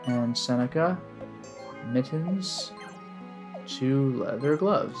 And Seneca. Mittens. 2 leather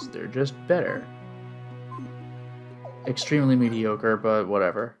gloves. They're just better. Extremely mediocre, but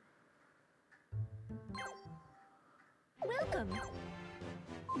whatever. Welcome.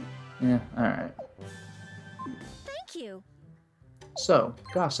 Yeah, alright. Thank you. So,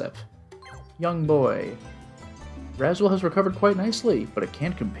 gossip. Young boy. Razrael has recovered quite nicely, but it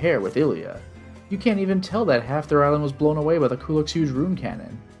can't compare with Ilya. You can't even tell that half their island was blown away by the Kuluk's huge rune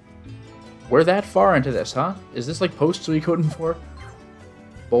cannon. We're that far into this, huh? Is this like post-Suikoden 4?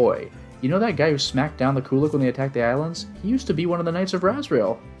 Boy, you know that guy who smacked down the Kuluk when they attacked the islands? He used to be one of the Knights of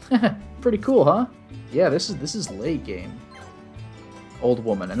Razrael. Pretty cool, huh? Yeah, this is late game. Old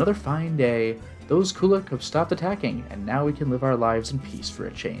woman, another fine day. Those Kuluk have stopped attacking, and now we can live our lives in peace for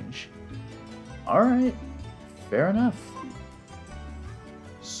a change. Alright, fair enough.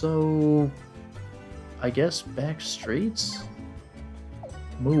 So, I guess back streets?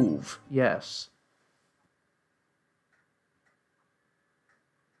 Move, yes.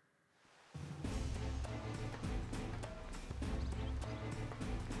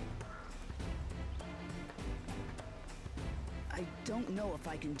 I don't know if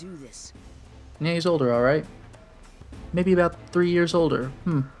I can do this. Yeah, he's older, alright. Maybe about 3 years older.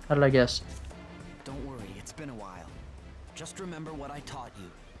 How did I guess? Don't worry, it's been a while. Just remember what I taught you.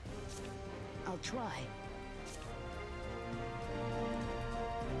 I'll try.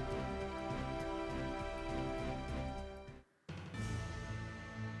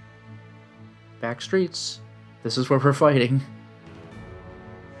 Back streets. This is where we're fighting.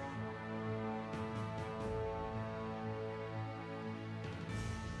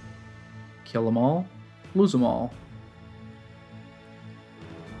 Kill them all, lose them all.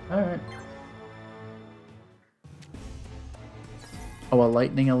 Alright. Oh, a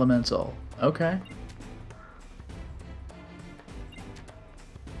lightning elemental. Okay.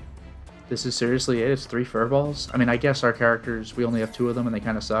 This is seriously it? It's 3 furballs? I mean, I guess our characters, we only have 2 of them and they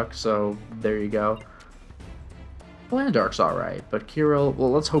kind of suck, so there you go. Blandark's alright, but Kirill,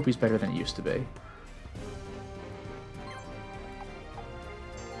 well, let's hope he's better than he used to be.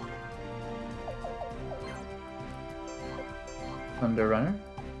 Thunder Runner.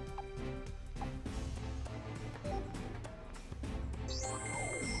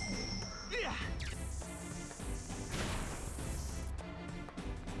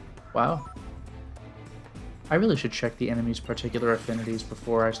 Wow. I really should check the enemy's particular affinities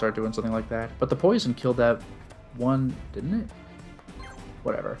before I start doing something like that. But the poison killed that one, didn't it?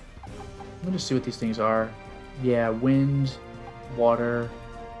 Whatever. Let me just see what these things are. Yeah, wind, water,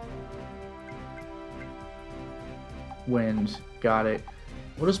 wind. Got it.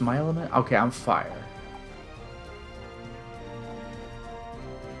 What is my element? Okay, I'm fire.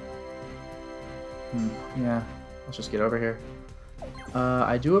 Yeah, let's just get over here.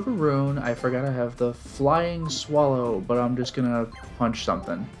 I do have a rune. I forgot I have the flying swallow, but I'm just gonna punch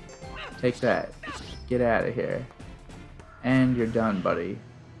something. Take that. Get out of here. And you're done, buddy.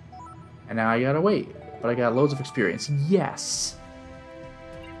 And now I gotta wait. But I got loads of experience. Yes!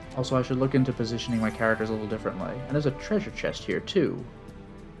 Also, I should look into positioning my characters a little differently. And there's a treasure chest here, too.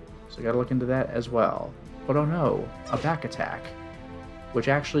 So I gotta look into that as well. But oh no, a back attack. Which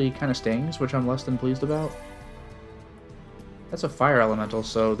actually kind of stings, which I'm less than pleased about. That's a fire elemental,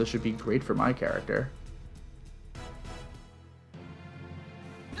 so this should be great for my character.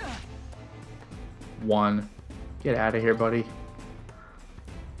 One. Get out of here, buddy.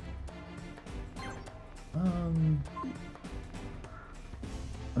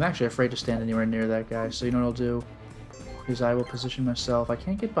 I'm actually afraid to stand anywhere near that guy, so you know what I'll do? Is I will position myself. I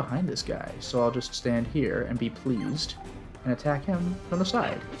can't get behind this guy, so I'll just stand here and be pleased and attack him from the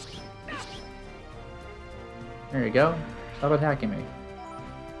side. There you go. Stop attacking me.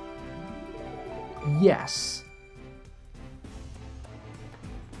 Yes!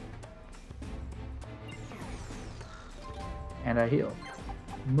 And I heal.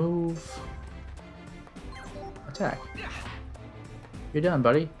 Move. Attack. You're done,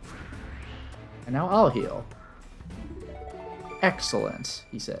 buddy. And now I'll heal. Excellent,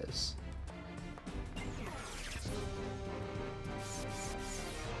 he says.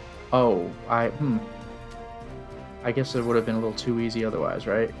 Oh, I guess it would have been a little too easy otherwise,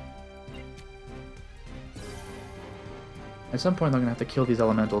 right? At some point, I'm gonna have to kill these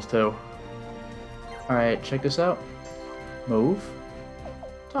elementals too. Alright, check this out. Move.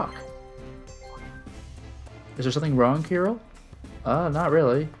 Talk. Is there something wrong, Kirill? Not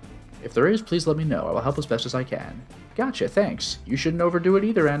really. If there is, please let me know. I will help as best as I can. Gotcha, thanks. You shouldn't overdo it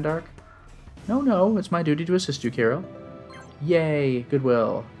either, Andark. No, it's my duty to assist you, Kirill. Yay,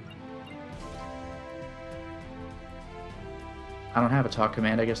 goodwill. I don't have a talk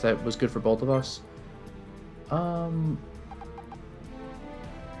command. I guess that was good for both of us.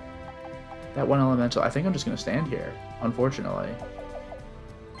 That one elemental. I think I'm just going to stand here, unfortunately.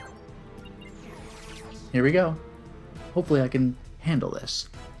 Here we go. Hopefully I can handle this.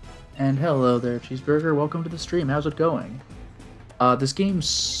 And hello there, Cheeseburger. Welcome to the stream. How's it going? This game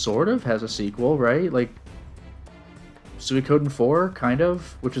sort of has a sequel, right? Like, Suikoden 4, kind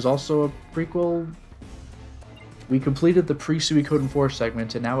of, which is also a prequel. We completed the pre-Suikoden 4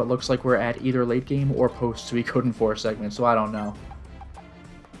 segment, and now it looks like we're at either late game or post-Suikoden 4 segment, so I don't know.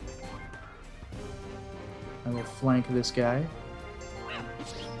 I will flank this guy.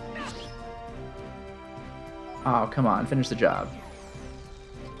 Oh, come on, finish the job.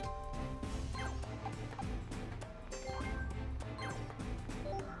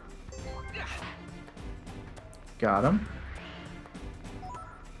 Got him.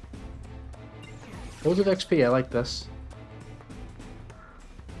 Loads of XP, I like this.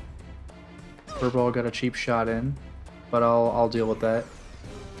 Furball got a cheap shot in, but I'll deal with that.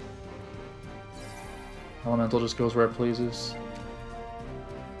 Elemental just goes where it pleases.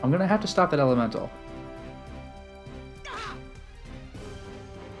 I'm gonna have to stop that elemental.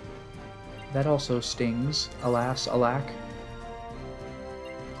 That also stings, alas, alack.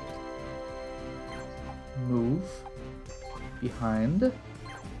 Move. Behind.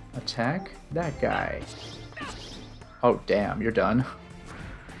 Attack that guy. Oh, damn, you're done.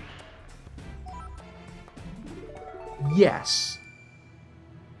 Yes!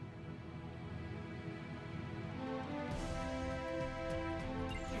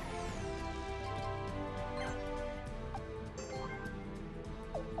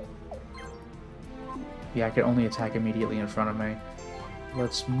 Yeah, I can only attack immediately in front of me.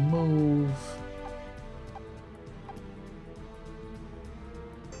 Let's move.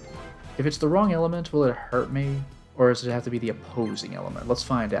 If it's the wrong element, will it hurt me? Or does it have to be the opposing element? Let's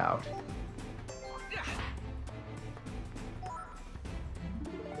find out.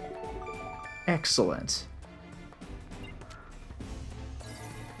 Excellent.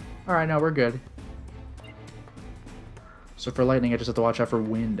 Alright, now we're good. So for lightning, I just have to watch out for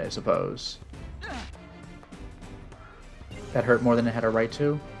wind, I suppose. That hurt more than it had a right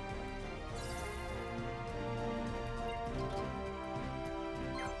to.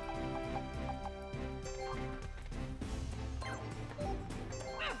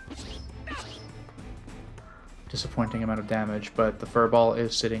 Disappointing amount of damage, but the furball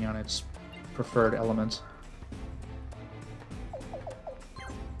is sitting on its preferred element.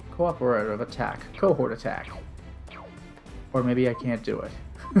 Cooperative attack. Cohort attack. Or maybe I can't do it.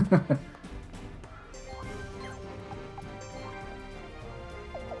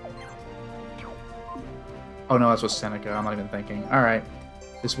 Oh no, that's with Seneca. I'm not even thinking. Alright.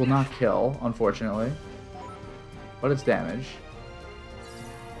 This will not kill, unfortunately. But it's damage.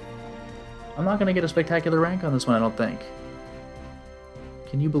 I'm not going to get a spectacular rank on this one, I don't think.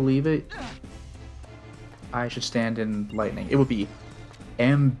 Can you believe it? I should stand in lightning. It would be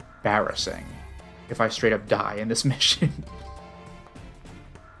embarrassing if I straight up die in this mission.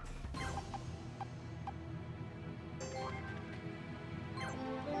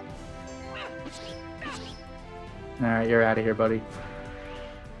 Alright, you're out of here, buddy.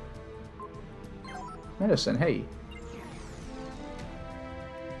 Medicine, hey.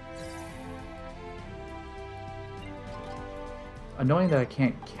 Annoying that I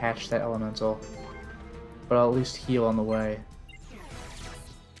can't catch that elemental, but I'll at least heal on the way.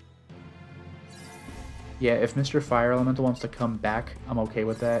 Yeah, if Mr. Fire Elemental wants to come back, I'm okay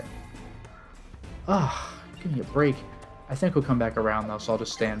with that. Ah, give me a break. I think he'll come back around though, so I'll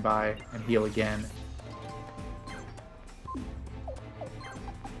just stand by and heal again.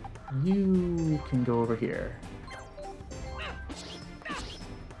 You can go over here.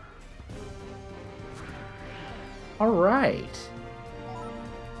 Alright.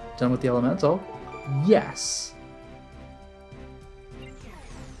 Done with the elemental? Yes!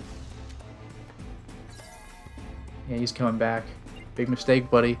 Yeah, he's coming back. Big mistake,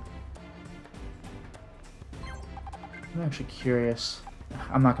 buddy. I'm actually curious.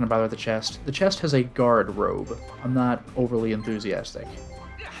 I'm not going to bother with the chest. The chest has a guard robe. I'm not overly enthusiastic.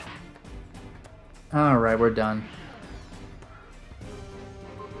 Alright, we're done.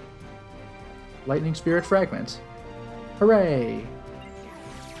 Lightning Spirit Fragment. Hooray!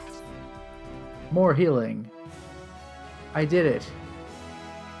 More healing. I did it.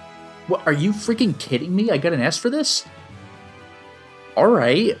 What, are you freaking kidding me? I got an S for this?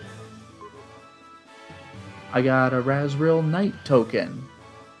 Alright. I got a Razriel Knight token.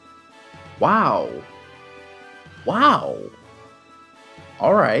 Wow. Wow.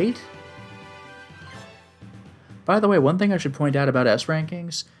 Alright. By the way, one thing I should point out about S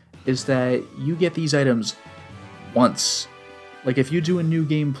rankings is that you get these items once. Like, if you do a New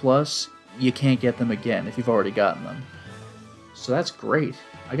Game Plus, you can't get them again if you've already gotten them. So that's great.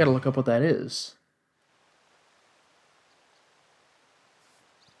 I gotta look up what that is.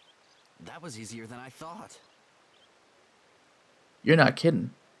 That was easier than I thought. You're not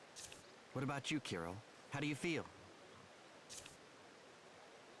kidding. What about you, Kirill? How do you feel?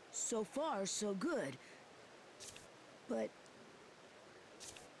 So far, so good. But...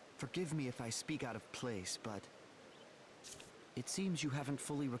 Forgive me if I speak out of place, but... It seems you haven't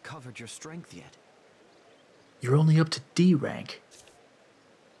fully recovered your strength yet. You're only up to D rank.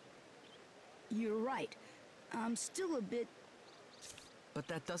 You're right. I'm still a bit... But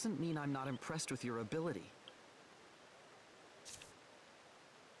that doesn't mean I'm not impressed with your ability.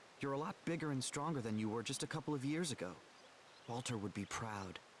 You're a lot bigger and stronger than you were just a couple of years ago. Walter would be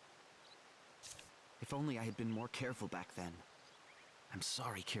proud. If only I had been more careful back then. I'm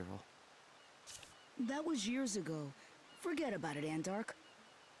sorry, Kirill. That was years ago. Forget about it, Andark.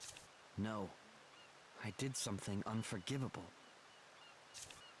 No. I did something unforgivable.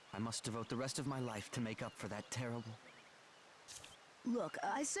 I must devote the rest of my life to make up for that terrible... Look,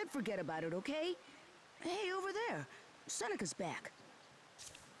 I said forget about it, okay? Hey, over there. Seneca's back.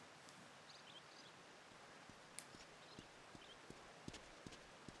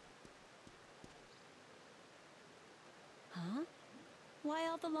 Huh? Why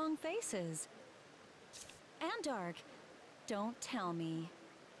all the long faces? Andark, don't tell me.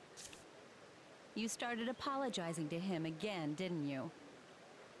 You started apologizing to him again, didn't you?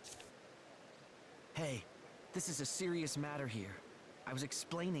 Hey, this is a serious matter here. I was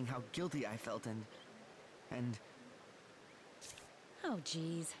explaining how guilty I felt and... Oh,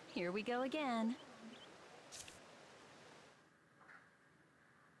 geez. Here we go again.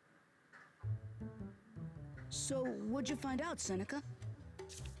 So, what'd you find out, Seneca?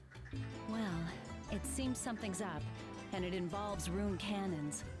 Well, it seems something's up, and it involves rune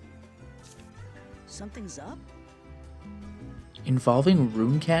cannons. Something's up? Involving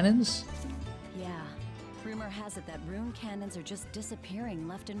rune cannons? Yeah. Rumor has it that rune cannons are just disappearing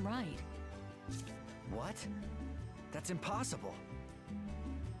left and right. What? That's impossible.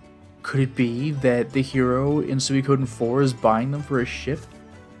 Could it be that the hero in Suikoden 4 is buying them for his ship?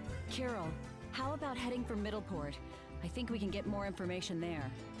 Kirill, how about heading for Middleport? I think we can get more information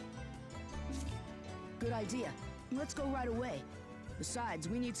there. Good idea. Let's go right away. Besides,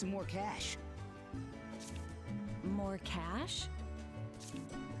 we need some more cash. More cash?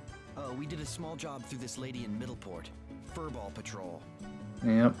 We did a small job through this lady in Middleport. Furball Patrol.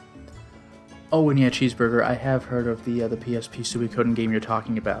 Yep. Oh, and yeah, Cheeseburger, I have heard of the PSP Suikoden game you're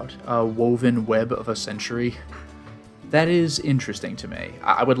talking about. Woven Web of a Century. That is interesting to me.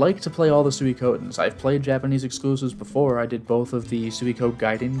 I would like to play all the Suikodens. I've played Japanese exclusives before. I did both of the Suiko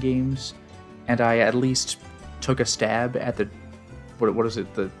Gaiden games, and I at least took a stab at the... What is it?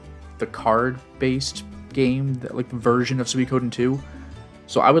 The card-based game? Like the version of Suikoden 2?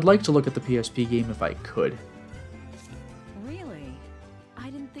 So I would like to look at the PSP game if I could. Really? I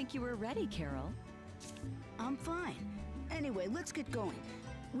didn't think you were ready, Carol. I'm fine. Anyway, let's get going.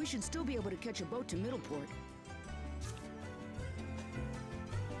 We should still be able to catch a boat to Middleport.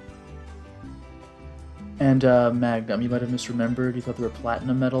 And Magnum, you might have misremembered. You thought they were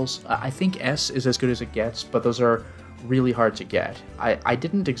platinum medals. I think S is as good as it gets, but those are really hard to get. I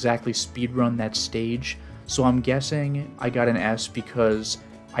didn't exactly speedrun that stage, so I'm guessing I got an S because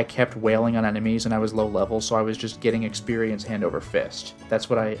I kept wailing on enemies and I was low level, so I was just getting experience hand over fist. That's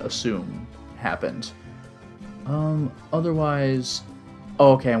what I assume happened. Otherwise...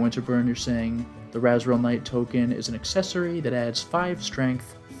 Oh, okay, Winterburn, you're saying the Razrael Knight token is an accessory that adds 5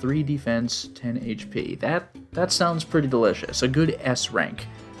 strength, 3 defense, 10 HP. That sounds pretty delicious. A good S rank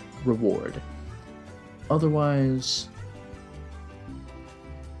reward. Otherwise...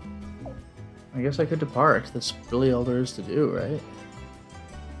 I guess I could depart. That's really all there is to do, right?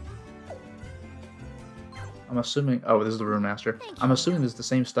 I'm assuming... Oh, this is the Rune Master. I'm assuming this is the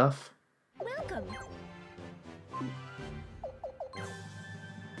same stuff. Welcome.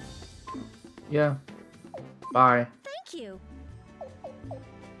 Yeah. Bye. Thank you.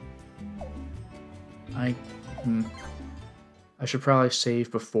 I should probably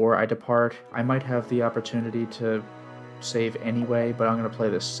save before I depart. I might have the opportunity to save anyway, but I'm going to play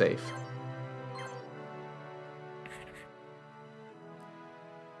this safe.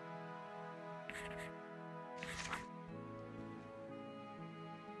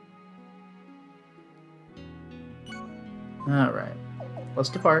 Alright, let's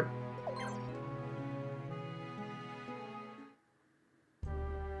depart.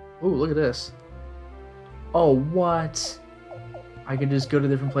 Ooh, look at this. Oh, what? I can just go to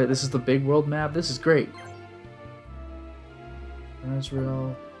different places. This is the big world map? This is great.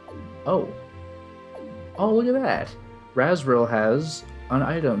 Razrael. Oh. Oh, look at that. Razrael has an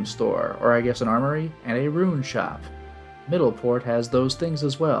item store, or I guess an armory, and a rune shop. Middleport has those things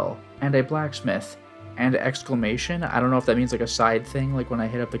as well, and a blacksmith. And exclamation. I don't know if that means like a side thing, like when I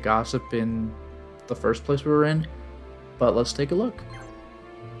hit up the gossip in the first place we were in. But let's take a look.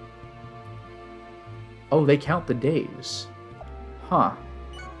 Oh, they count the days. Huh.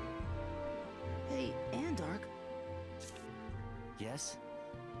 Hey, Andark. Yes?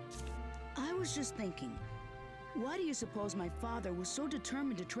 I was just thinking, why do you suppose my father was so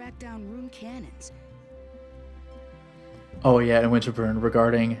determined to track down rune cannons? Oh yeah, and Winterburn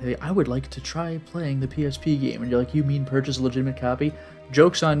regarding, hey, I would like to try playing the PSP game. And you're like, you mean purchase a legitimate copy?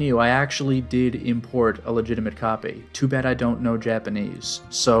 Joke's on you, I actually did import a legitimate copy. Too bad I don't know Japanese,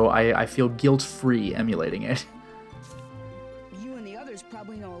 so I feel guilt-free emulating it. You and the others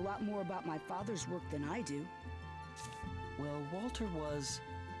probably know a lot more about my father's work than I do. Well, Walter was...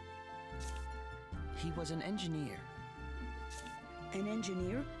 He was an engineer. An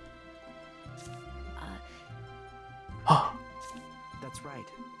engineer? That's right.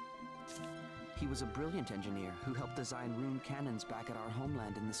 He was a brilliant engineer who helped design rune cannons back at our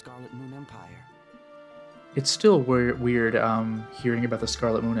homeland in the Scarlet Moon Empire. It's still weird hearing about the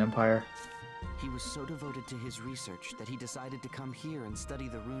Scarlet Moon Empire. He was so devoted to his research that he decided to come here and study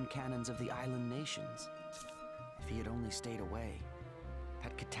the rune cannons of the island nations. If he had only stayed away,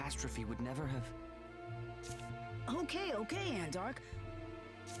 that catastrophe would never have... Okay, Andark.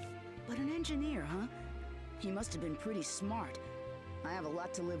 But an engineer, huh? He must have been pretty smart. I have a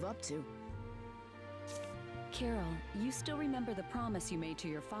lot to live up to. Carol, you still remember the promise you made to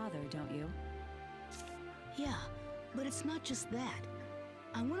your father, don't you? Yeah, but it's not just that.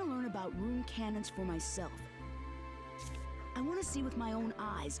 I want to learn about rune cannons for myself. I want to see with my own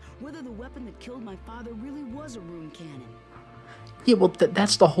eyes whether the weapon that killed my father really was a rune cannon. Yeah, well,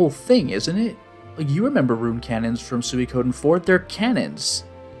 that's the whole thing, isn't it? Like, you remember rune cannons from Suikoden 4? They're cannons.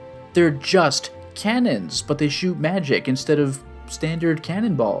 They're just cannons, but they shoot magic instead of standard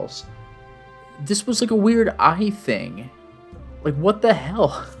cannonballs. This was like a weird eye thing. Like, what the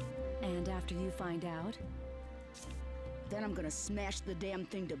hell? And after you find out? Then I'm gonna smash the damn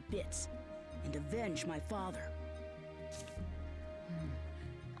thing to bits and avenge my father.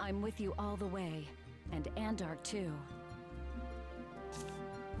 I'm with you all the way, and Andark too.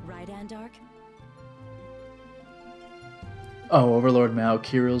 Right, Andark? Oh, Overlord Mao,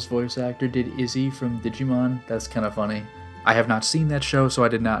 Kirill's voice actor, did Izzy from Digimon. That's kind of funny. I have not seen that show, so I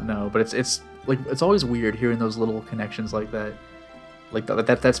did not know. But it's like it's always weird hearing those little connections like that. Like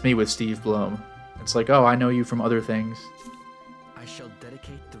that's me with Steve Blum. It's like, oh, I know you from other things. I shall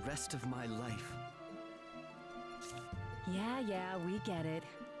dedicate the rest of my life. Yeah, we get it.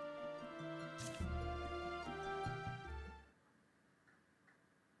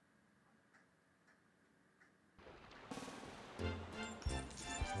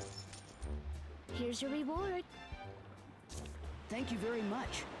 Here's your reward. Thank you very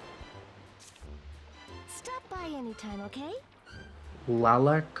much. Stop by anytime, okay?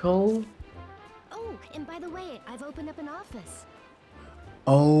 Lalakul? Oh, and by the way, I've opened up an office.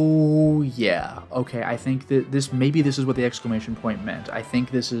 Oh, yeah. Okay, I think that maybe this is what the exclamation point meant. I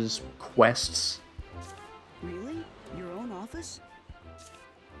think this is quests. Really? Your own office?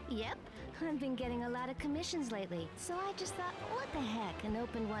 Yep. I've been getting a lot of commissions lately, so I just thought, what the heck, and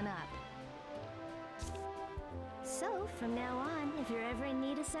opened one up. So, from now on, if you're ever in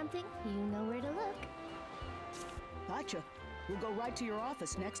need of something, you know where to look. Gotcha. We'll go right to your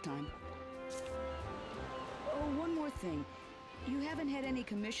office next time. Oh, one more thing. You haven't had any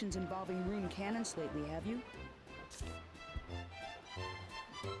commissions involving rune cannons lately, have you?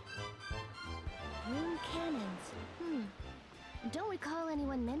 Rune cannons. Don't recall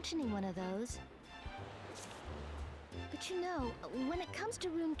anyone mentioning one of those. But you know, when it comes to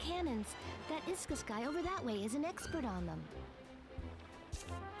rune cannons, that Iskus guy over that way is an expert on them.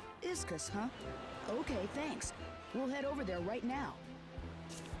 Iskus, huh? Okay, thanks. We'll head over there right now.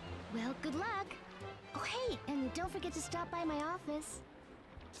 Well, good luck. Oh, hey, and don't forget to stop by my office.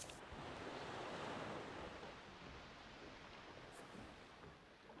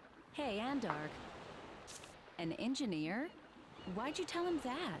 Hey, Andark. An engineer? Why'd you tell him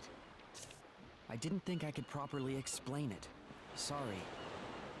that? I didn't think I could properly explain it. Sorry.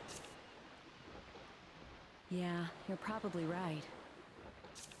 Yeah, you're probably right.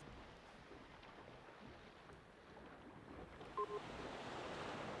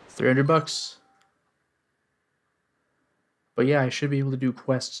 $300. But yeah, I should be able to do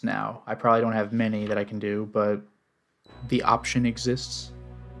quests now. I probably don't have many that I can do, but the option exists.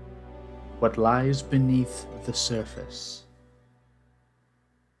 What lies beneath the surface?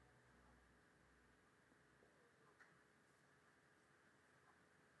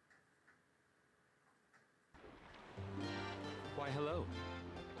 Why, hello.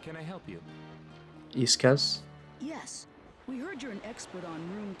 Can I help you? Iskas? Yes. We heard you're an expert on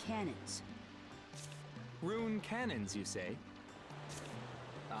rune cannons. Rune cannons, you say?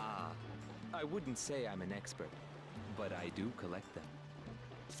 Ah, I wouldn't say I'm an expert, but I do collect them.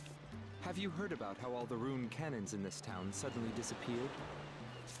 Have you heard about how all the rune cannons in this town suddenly disappeared?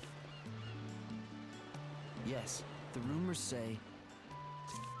 Yes, the rumors say...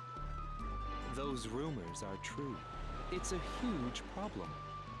 Those rumors are true. It's a huge problem.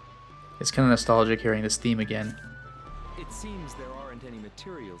 It's kind of nostalgic hearing this theme again. It seems there aren't any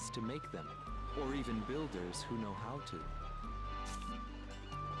materials to make them, or even builders who know how to.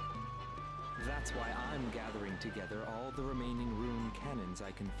 That's why I'm gathering together all the remaining rune cannons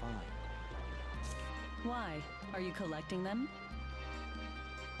I can find. Why? Are you collecting them?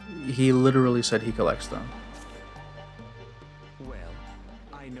 He literally said he collects them. Well,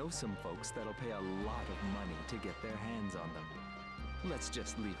 I know some folks that'll pay a lot of money to get their hands on them. Let's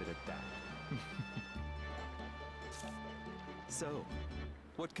just leave it at that. So,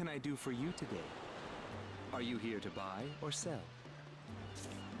 what can I do for you today? Are you here to buy or sell?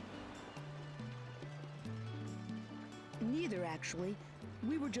 Neither, actually.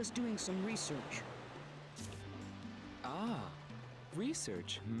 We were just doing some research. Ah,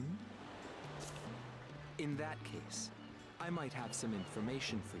 research, In that case, I might have some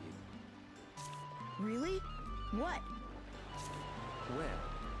information for you. Really? What? Well,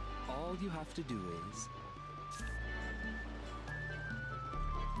 all you have to do is...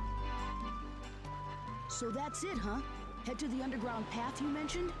 So that's it, huh? Head to the underground path you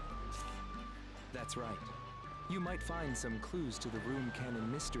mentioned? That's right. You might find some clues to the rune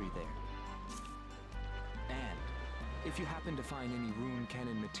cannon mystery there. And if you happen to find any rune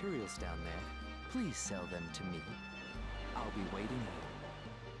cannon materials down there, please sell them to me. I'll be waiting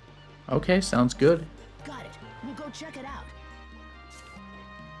here. Okay, sounds good. Got it. We'll go check it out.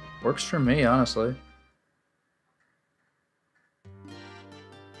 Works for me, honestly.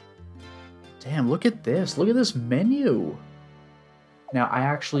 Damn, look at this. Look at this menu. Now, I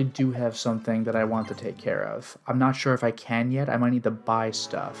actually do have something that I want to take care of. I'm not sure if I can yet. I might need to buy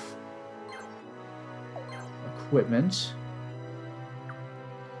stuff. Equipment.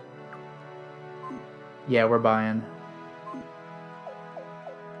 Yeah, we're buying.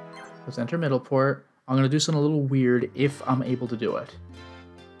 Let's enter middle port. I'm going to do something a little weird if I'm able to do it.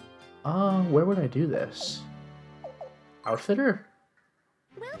 Where would I do this? Outfitter?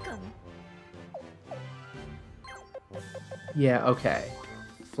 Welcome. Yeah, okay.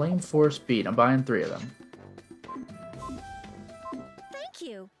 Flame Force Beat. I'm buying 3 of them. Thank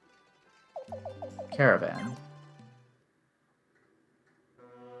you. Caravan.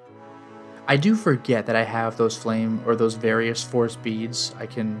 I do forget that I have those flame or those various force beads. I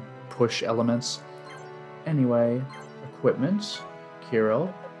can push elements. Anyway, equipment.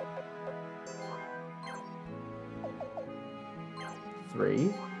 Kirill.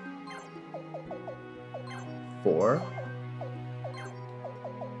 3. 4.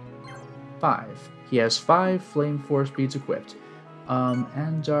 5. He has 5 flame force beads equipped.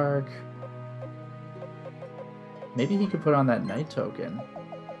 And dark. Maybe he could put on that night token.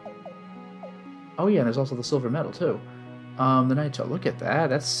 Oh yeah, and there's also the silver medal too. The Night Token. Look at that.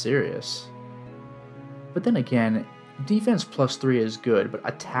 That's serious. But then again, defense +3 is good, but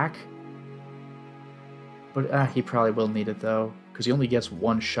attack... But he probably will need it though, because he only gets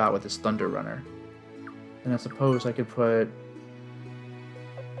one shot with his Thunder Runner. And I suppose I could put...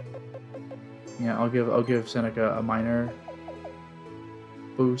 Yeah, I'll give Seneca a minor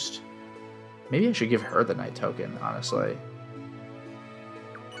boost. Maybe I should give her the Night Token, honestly.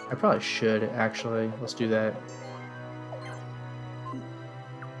 I probably should, actually. Let's do that.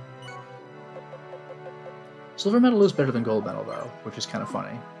 Silver medal is better than gold medal, though, which is kind of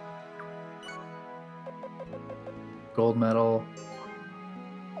funny. Gold medal.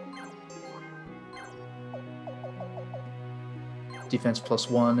 Defense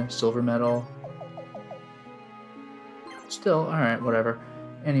 +1, silver medal. Still, alright, whatever.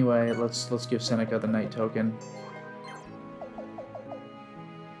 Anyway, let's give Seneca the Night Token.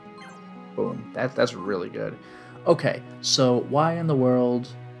 Boom. That's really good. Okay, so why in the world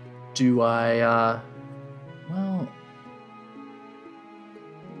do I, well...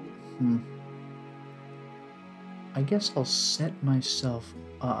 I guess I'll set myself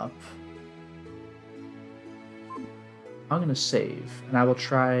up. I'm gonna save, and I will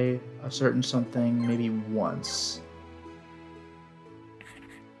try a certain something maybe once.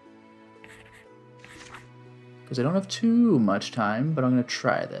 Because I don't have too much time, but I'm gonna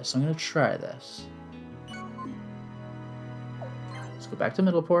try this. I'm gonna try this. Let's go back to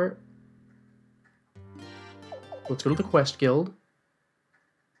Middleport. Let's go to the Quest Guild.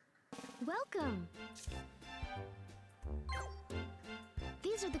 Welcome!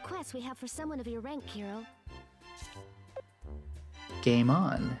 These are the quests we have for someone of your rank, Kiro. Game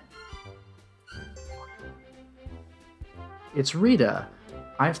on. It's Rita.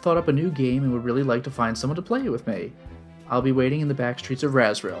 I've thought up a new game and would really like to find someone to play it with me. I'll be waiting in the back streets of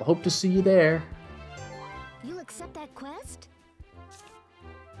Razrael. Hope to see you there. You'll accept that quest?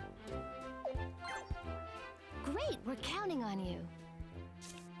 Great, we're counting on you.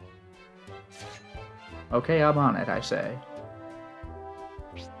 Okay, I'm on it, I say.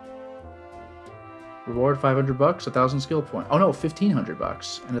 Reward 500 bucks, 1,000 skill points. Oh no, 1,500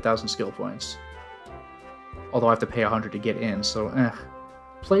 bucks and 1,000 skill points. Although I have to pay 100 to get in, so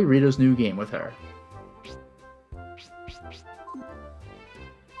Play Rita's new game with her.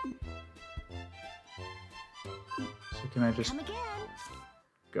 So can I just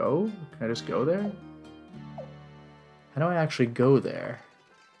go? Can I just go there? How do I actually go there?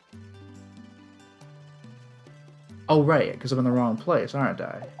 Oh right, because I'm in the wrong place, aren't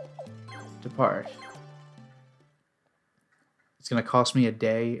I? Depart. It's gonna cost me a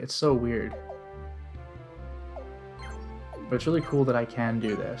day. It's so weird. But it's really cool that I can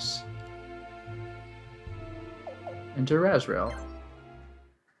do this. Into Razrael.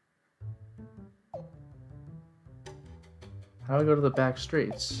 How do I go to the back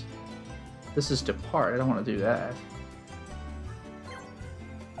streets? This is Depart. I don't want to do that.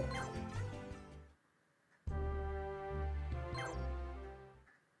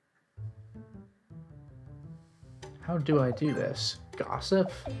 How do I do this? Gossip?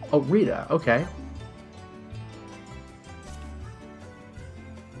 Oh, Rita. Okay.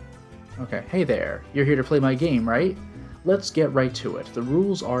 Okay, hey there. You're here to play my game, right? Let's get right to it. The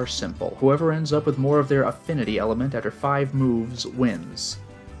rules are simple. Whoever ends up with more of their affinity element after 5 moves wins.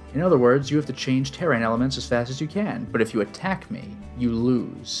 In other words, you have to change terrain elements as fast as you can, but if you attack me, you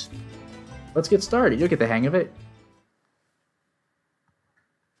lose. Let's get started. You'll get the hang of it.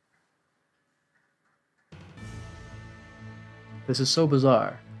 This is so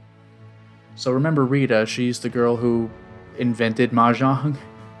bizarre. So remember Rita, she's the girl who invented Mahjong.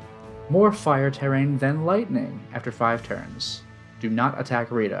 More fire terrain than lightning after 5 turns. Do not attack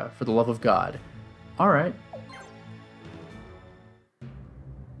Rita, for the love of God. Alright.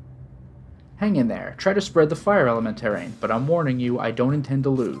 Hang in there. Try to spread the fire element terrain, but I'm warning you, I don't intend to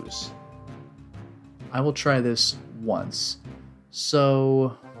lose. I will try this once.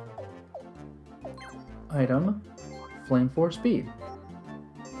 So... Item. Flame 4 speed.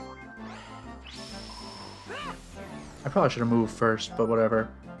 I probably should have moved first, but whatever.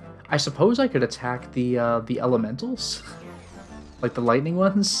 I suppose I could attack the elementals? Like the lightning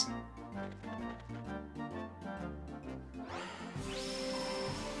ones?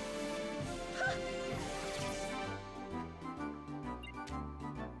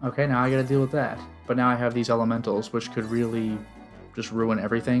 Okay, now I gotta deal with that. But now I have these elementals, which could really just ruin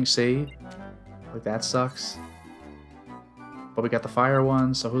everything, see? Like, that sucks. But we got the fire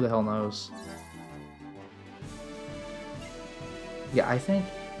one, so who the hell knows? Yeah, I think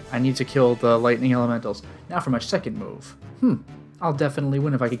I need to kill the lightning elementals. Now for my second move. I'll definitely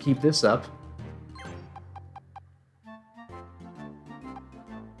win if I could keep this up.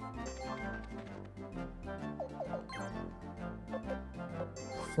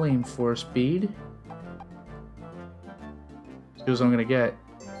 Flame Force Bead. Here's what I'm gonna get.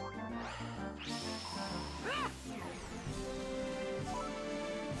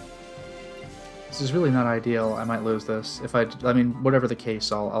 This is really not ideal. I might lose this. If I mean, whatever the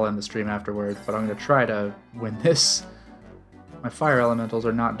case, I'll end the stream afterward, but I'm gonna try to win this. My fire elementals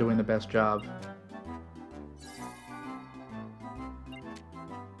are not doing the best job.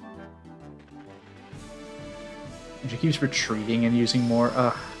 And she keeps retreating and using more.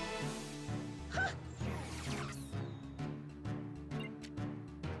 Ugh.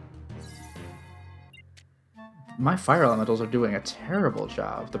 My fire elementals are doing a terrible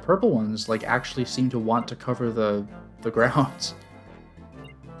job. The purple ones, like, actually seem to want to cover the ground.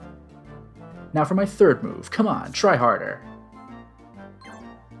 Now for my third move. Come on, try harder.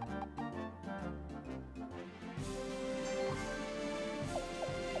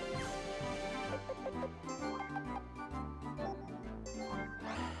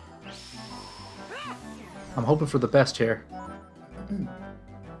 I'm hoping for the best here.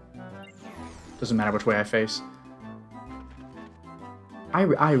 Doesn't matter which way I face.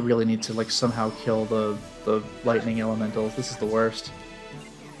 I really need to, like, somehow kill the lightning elementals. This is the worst.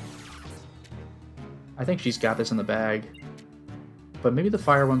 I think she's got this in the bag. But maybe the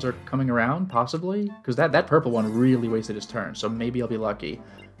fire ones are coming around, possibly? Because that purple one really wasted his turn, so maybe I'll be lucky.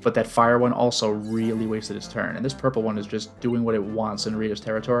 But that fire one also really wasted his turn, and this purple one is just doing what it wants in Rita's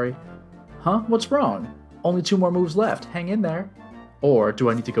territory. Huh? What's wrong? Only 2 more moves left. Hang in there. Or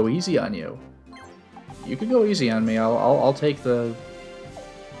do I need to go easy on you? You can go easy on me. I'll take the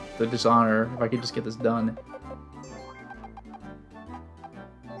dishonor if I could just get this done.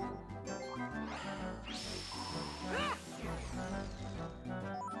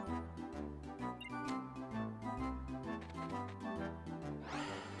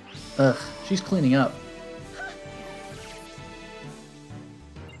 Ugh, she's cleaning up.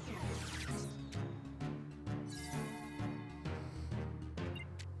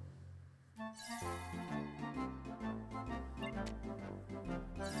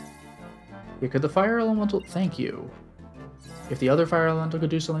 Yeah, could the fire elemental... Thank you. If the other fire elemental could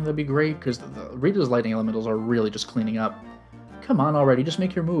do something, that'd be great, because Rita's lightning elementals are really just cleaning up. Come on already, just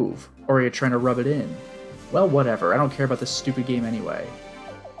make your move. Or are you trying to rub it in? Well, whatever. I don't care about this stupid game anyway.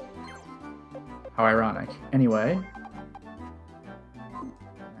 How ironic. Anyway.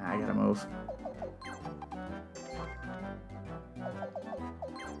 I gotta move.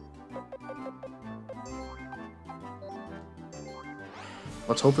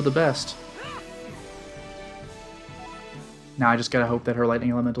 Let's hope for the best. Now I just gotta hope that her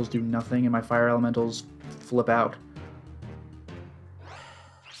lightning elementals do nothing and my fire elementals flip out.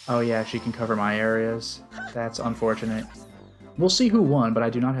 Oh yeah, she can cover my areas. That's unfortunate. We'll see who won, but I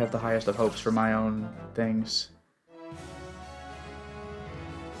do not have the highest of hopes for my own things.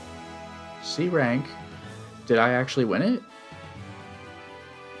 C rank. Did I actually win it?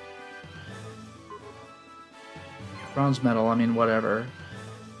 Bronze medal, I mean, whatever.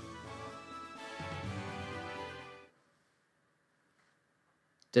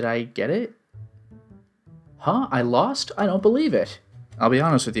 Did I get it? Huh? I lost? I don't believe it. I'll be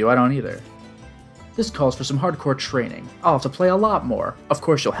honest with you, I don't either. This calls for some hardcore training. I'll have to play a lot more. Of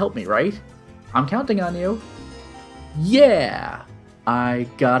course you'll help me, right? I'm counting on you. Yeah! I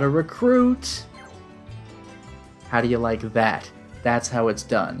got a recruit! How do you like that? That's how it's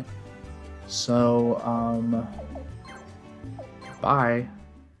done. So, bye.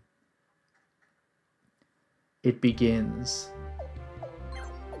 It begins.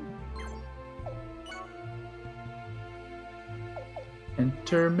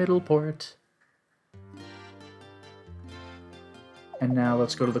 Enter Middleport. And now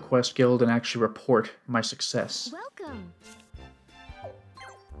let's go to the Quest Guild and actually report my success. Welcome.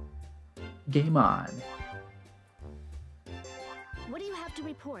 Game on. What do you have to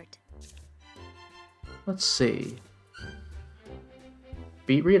report? Let's see.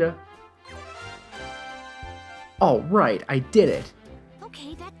 Beat Rita. Oh, right, I did it.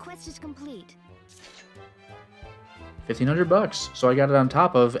 Okay, that quest is complete. 1,500 bucks. So I got it on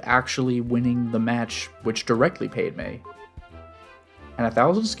top of actually winning the match, which directly paid me. And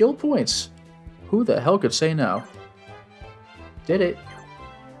 1,000 skill points. Who the hell could say no? Did it.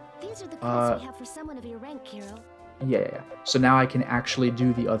 These are the quests we have for someone of your rank, Kiro. Yeah. So now I can actually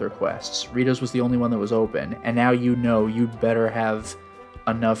do the other quests. Rita's was the only one that was open, and now you know you'd better have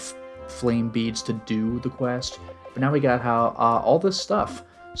enough flame beads to do the quest. But now we got all this stuff.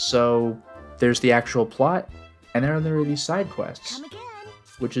 So there's the actual plot, and then there are these side quests,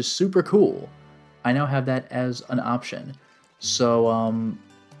 which is super cool. I now have that as an option. So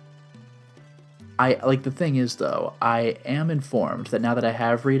Like, the thing is, though, I am informed that now that I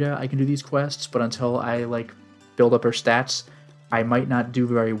have Rita, I can do these quests, but until I, like, build up her stats, I might not do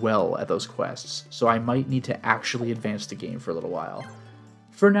very well at those quests, so I might need to actually advance the game for a little while.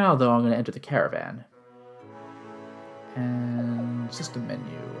 For now, though, I'm going to enter the caravan. And system menu.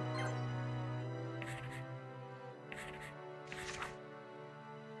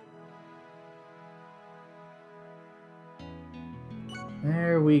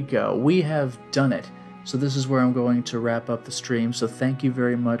 There we go. We have done it. So this is where I'm going to wrap up the stream. So thank you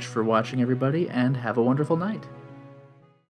very much for watching, everybody, and have a wonderful night.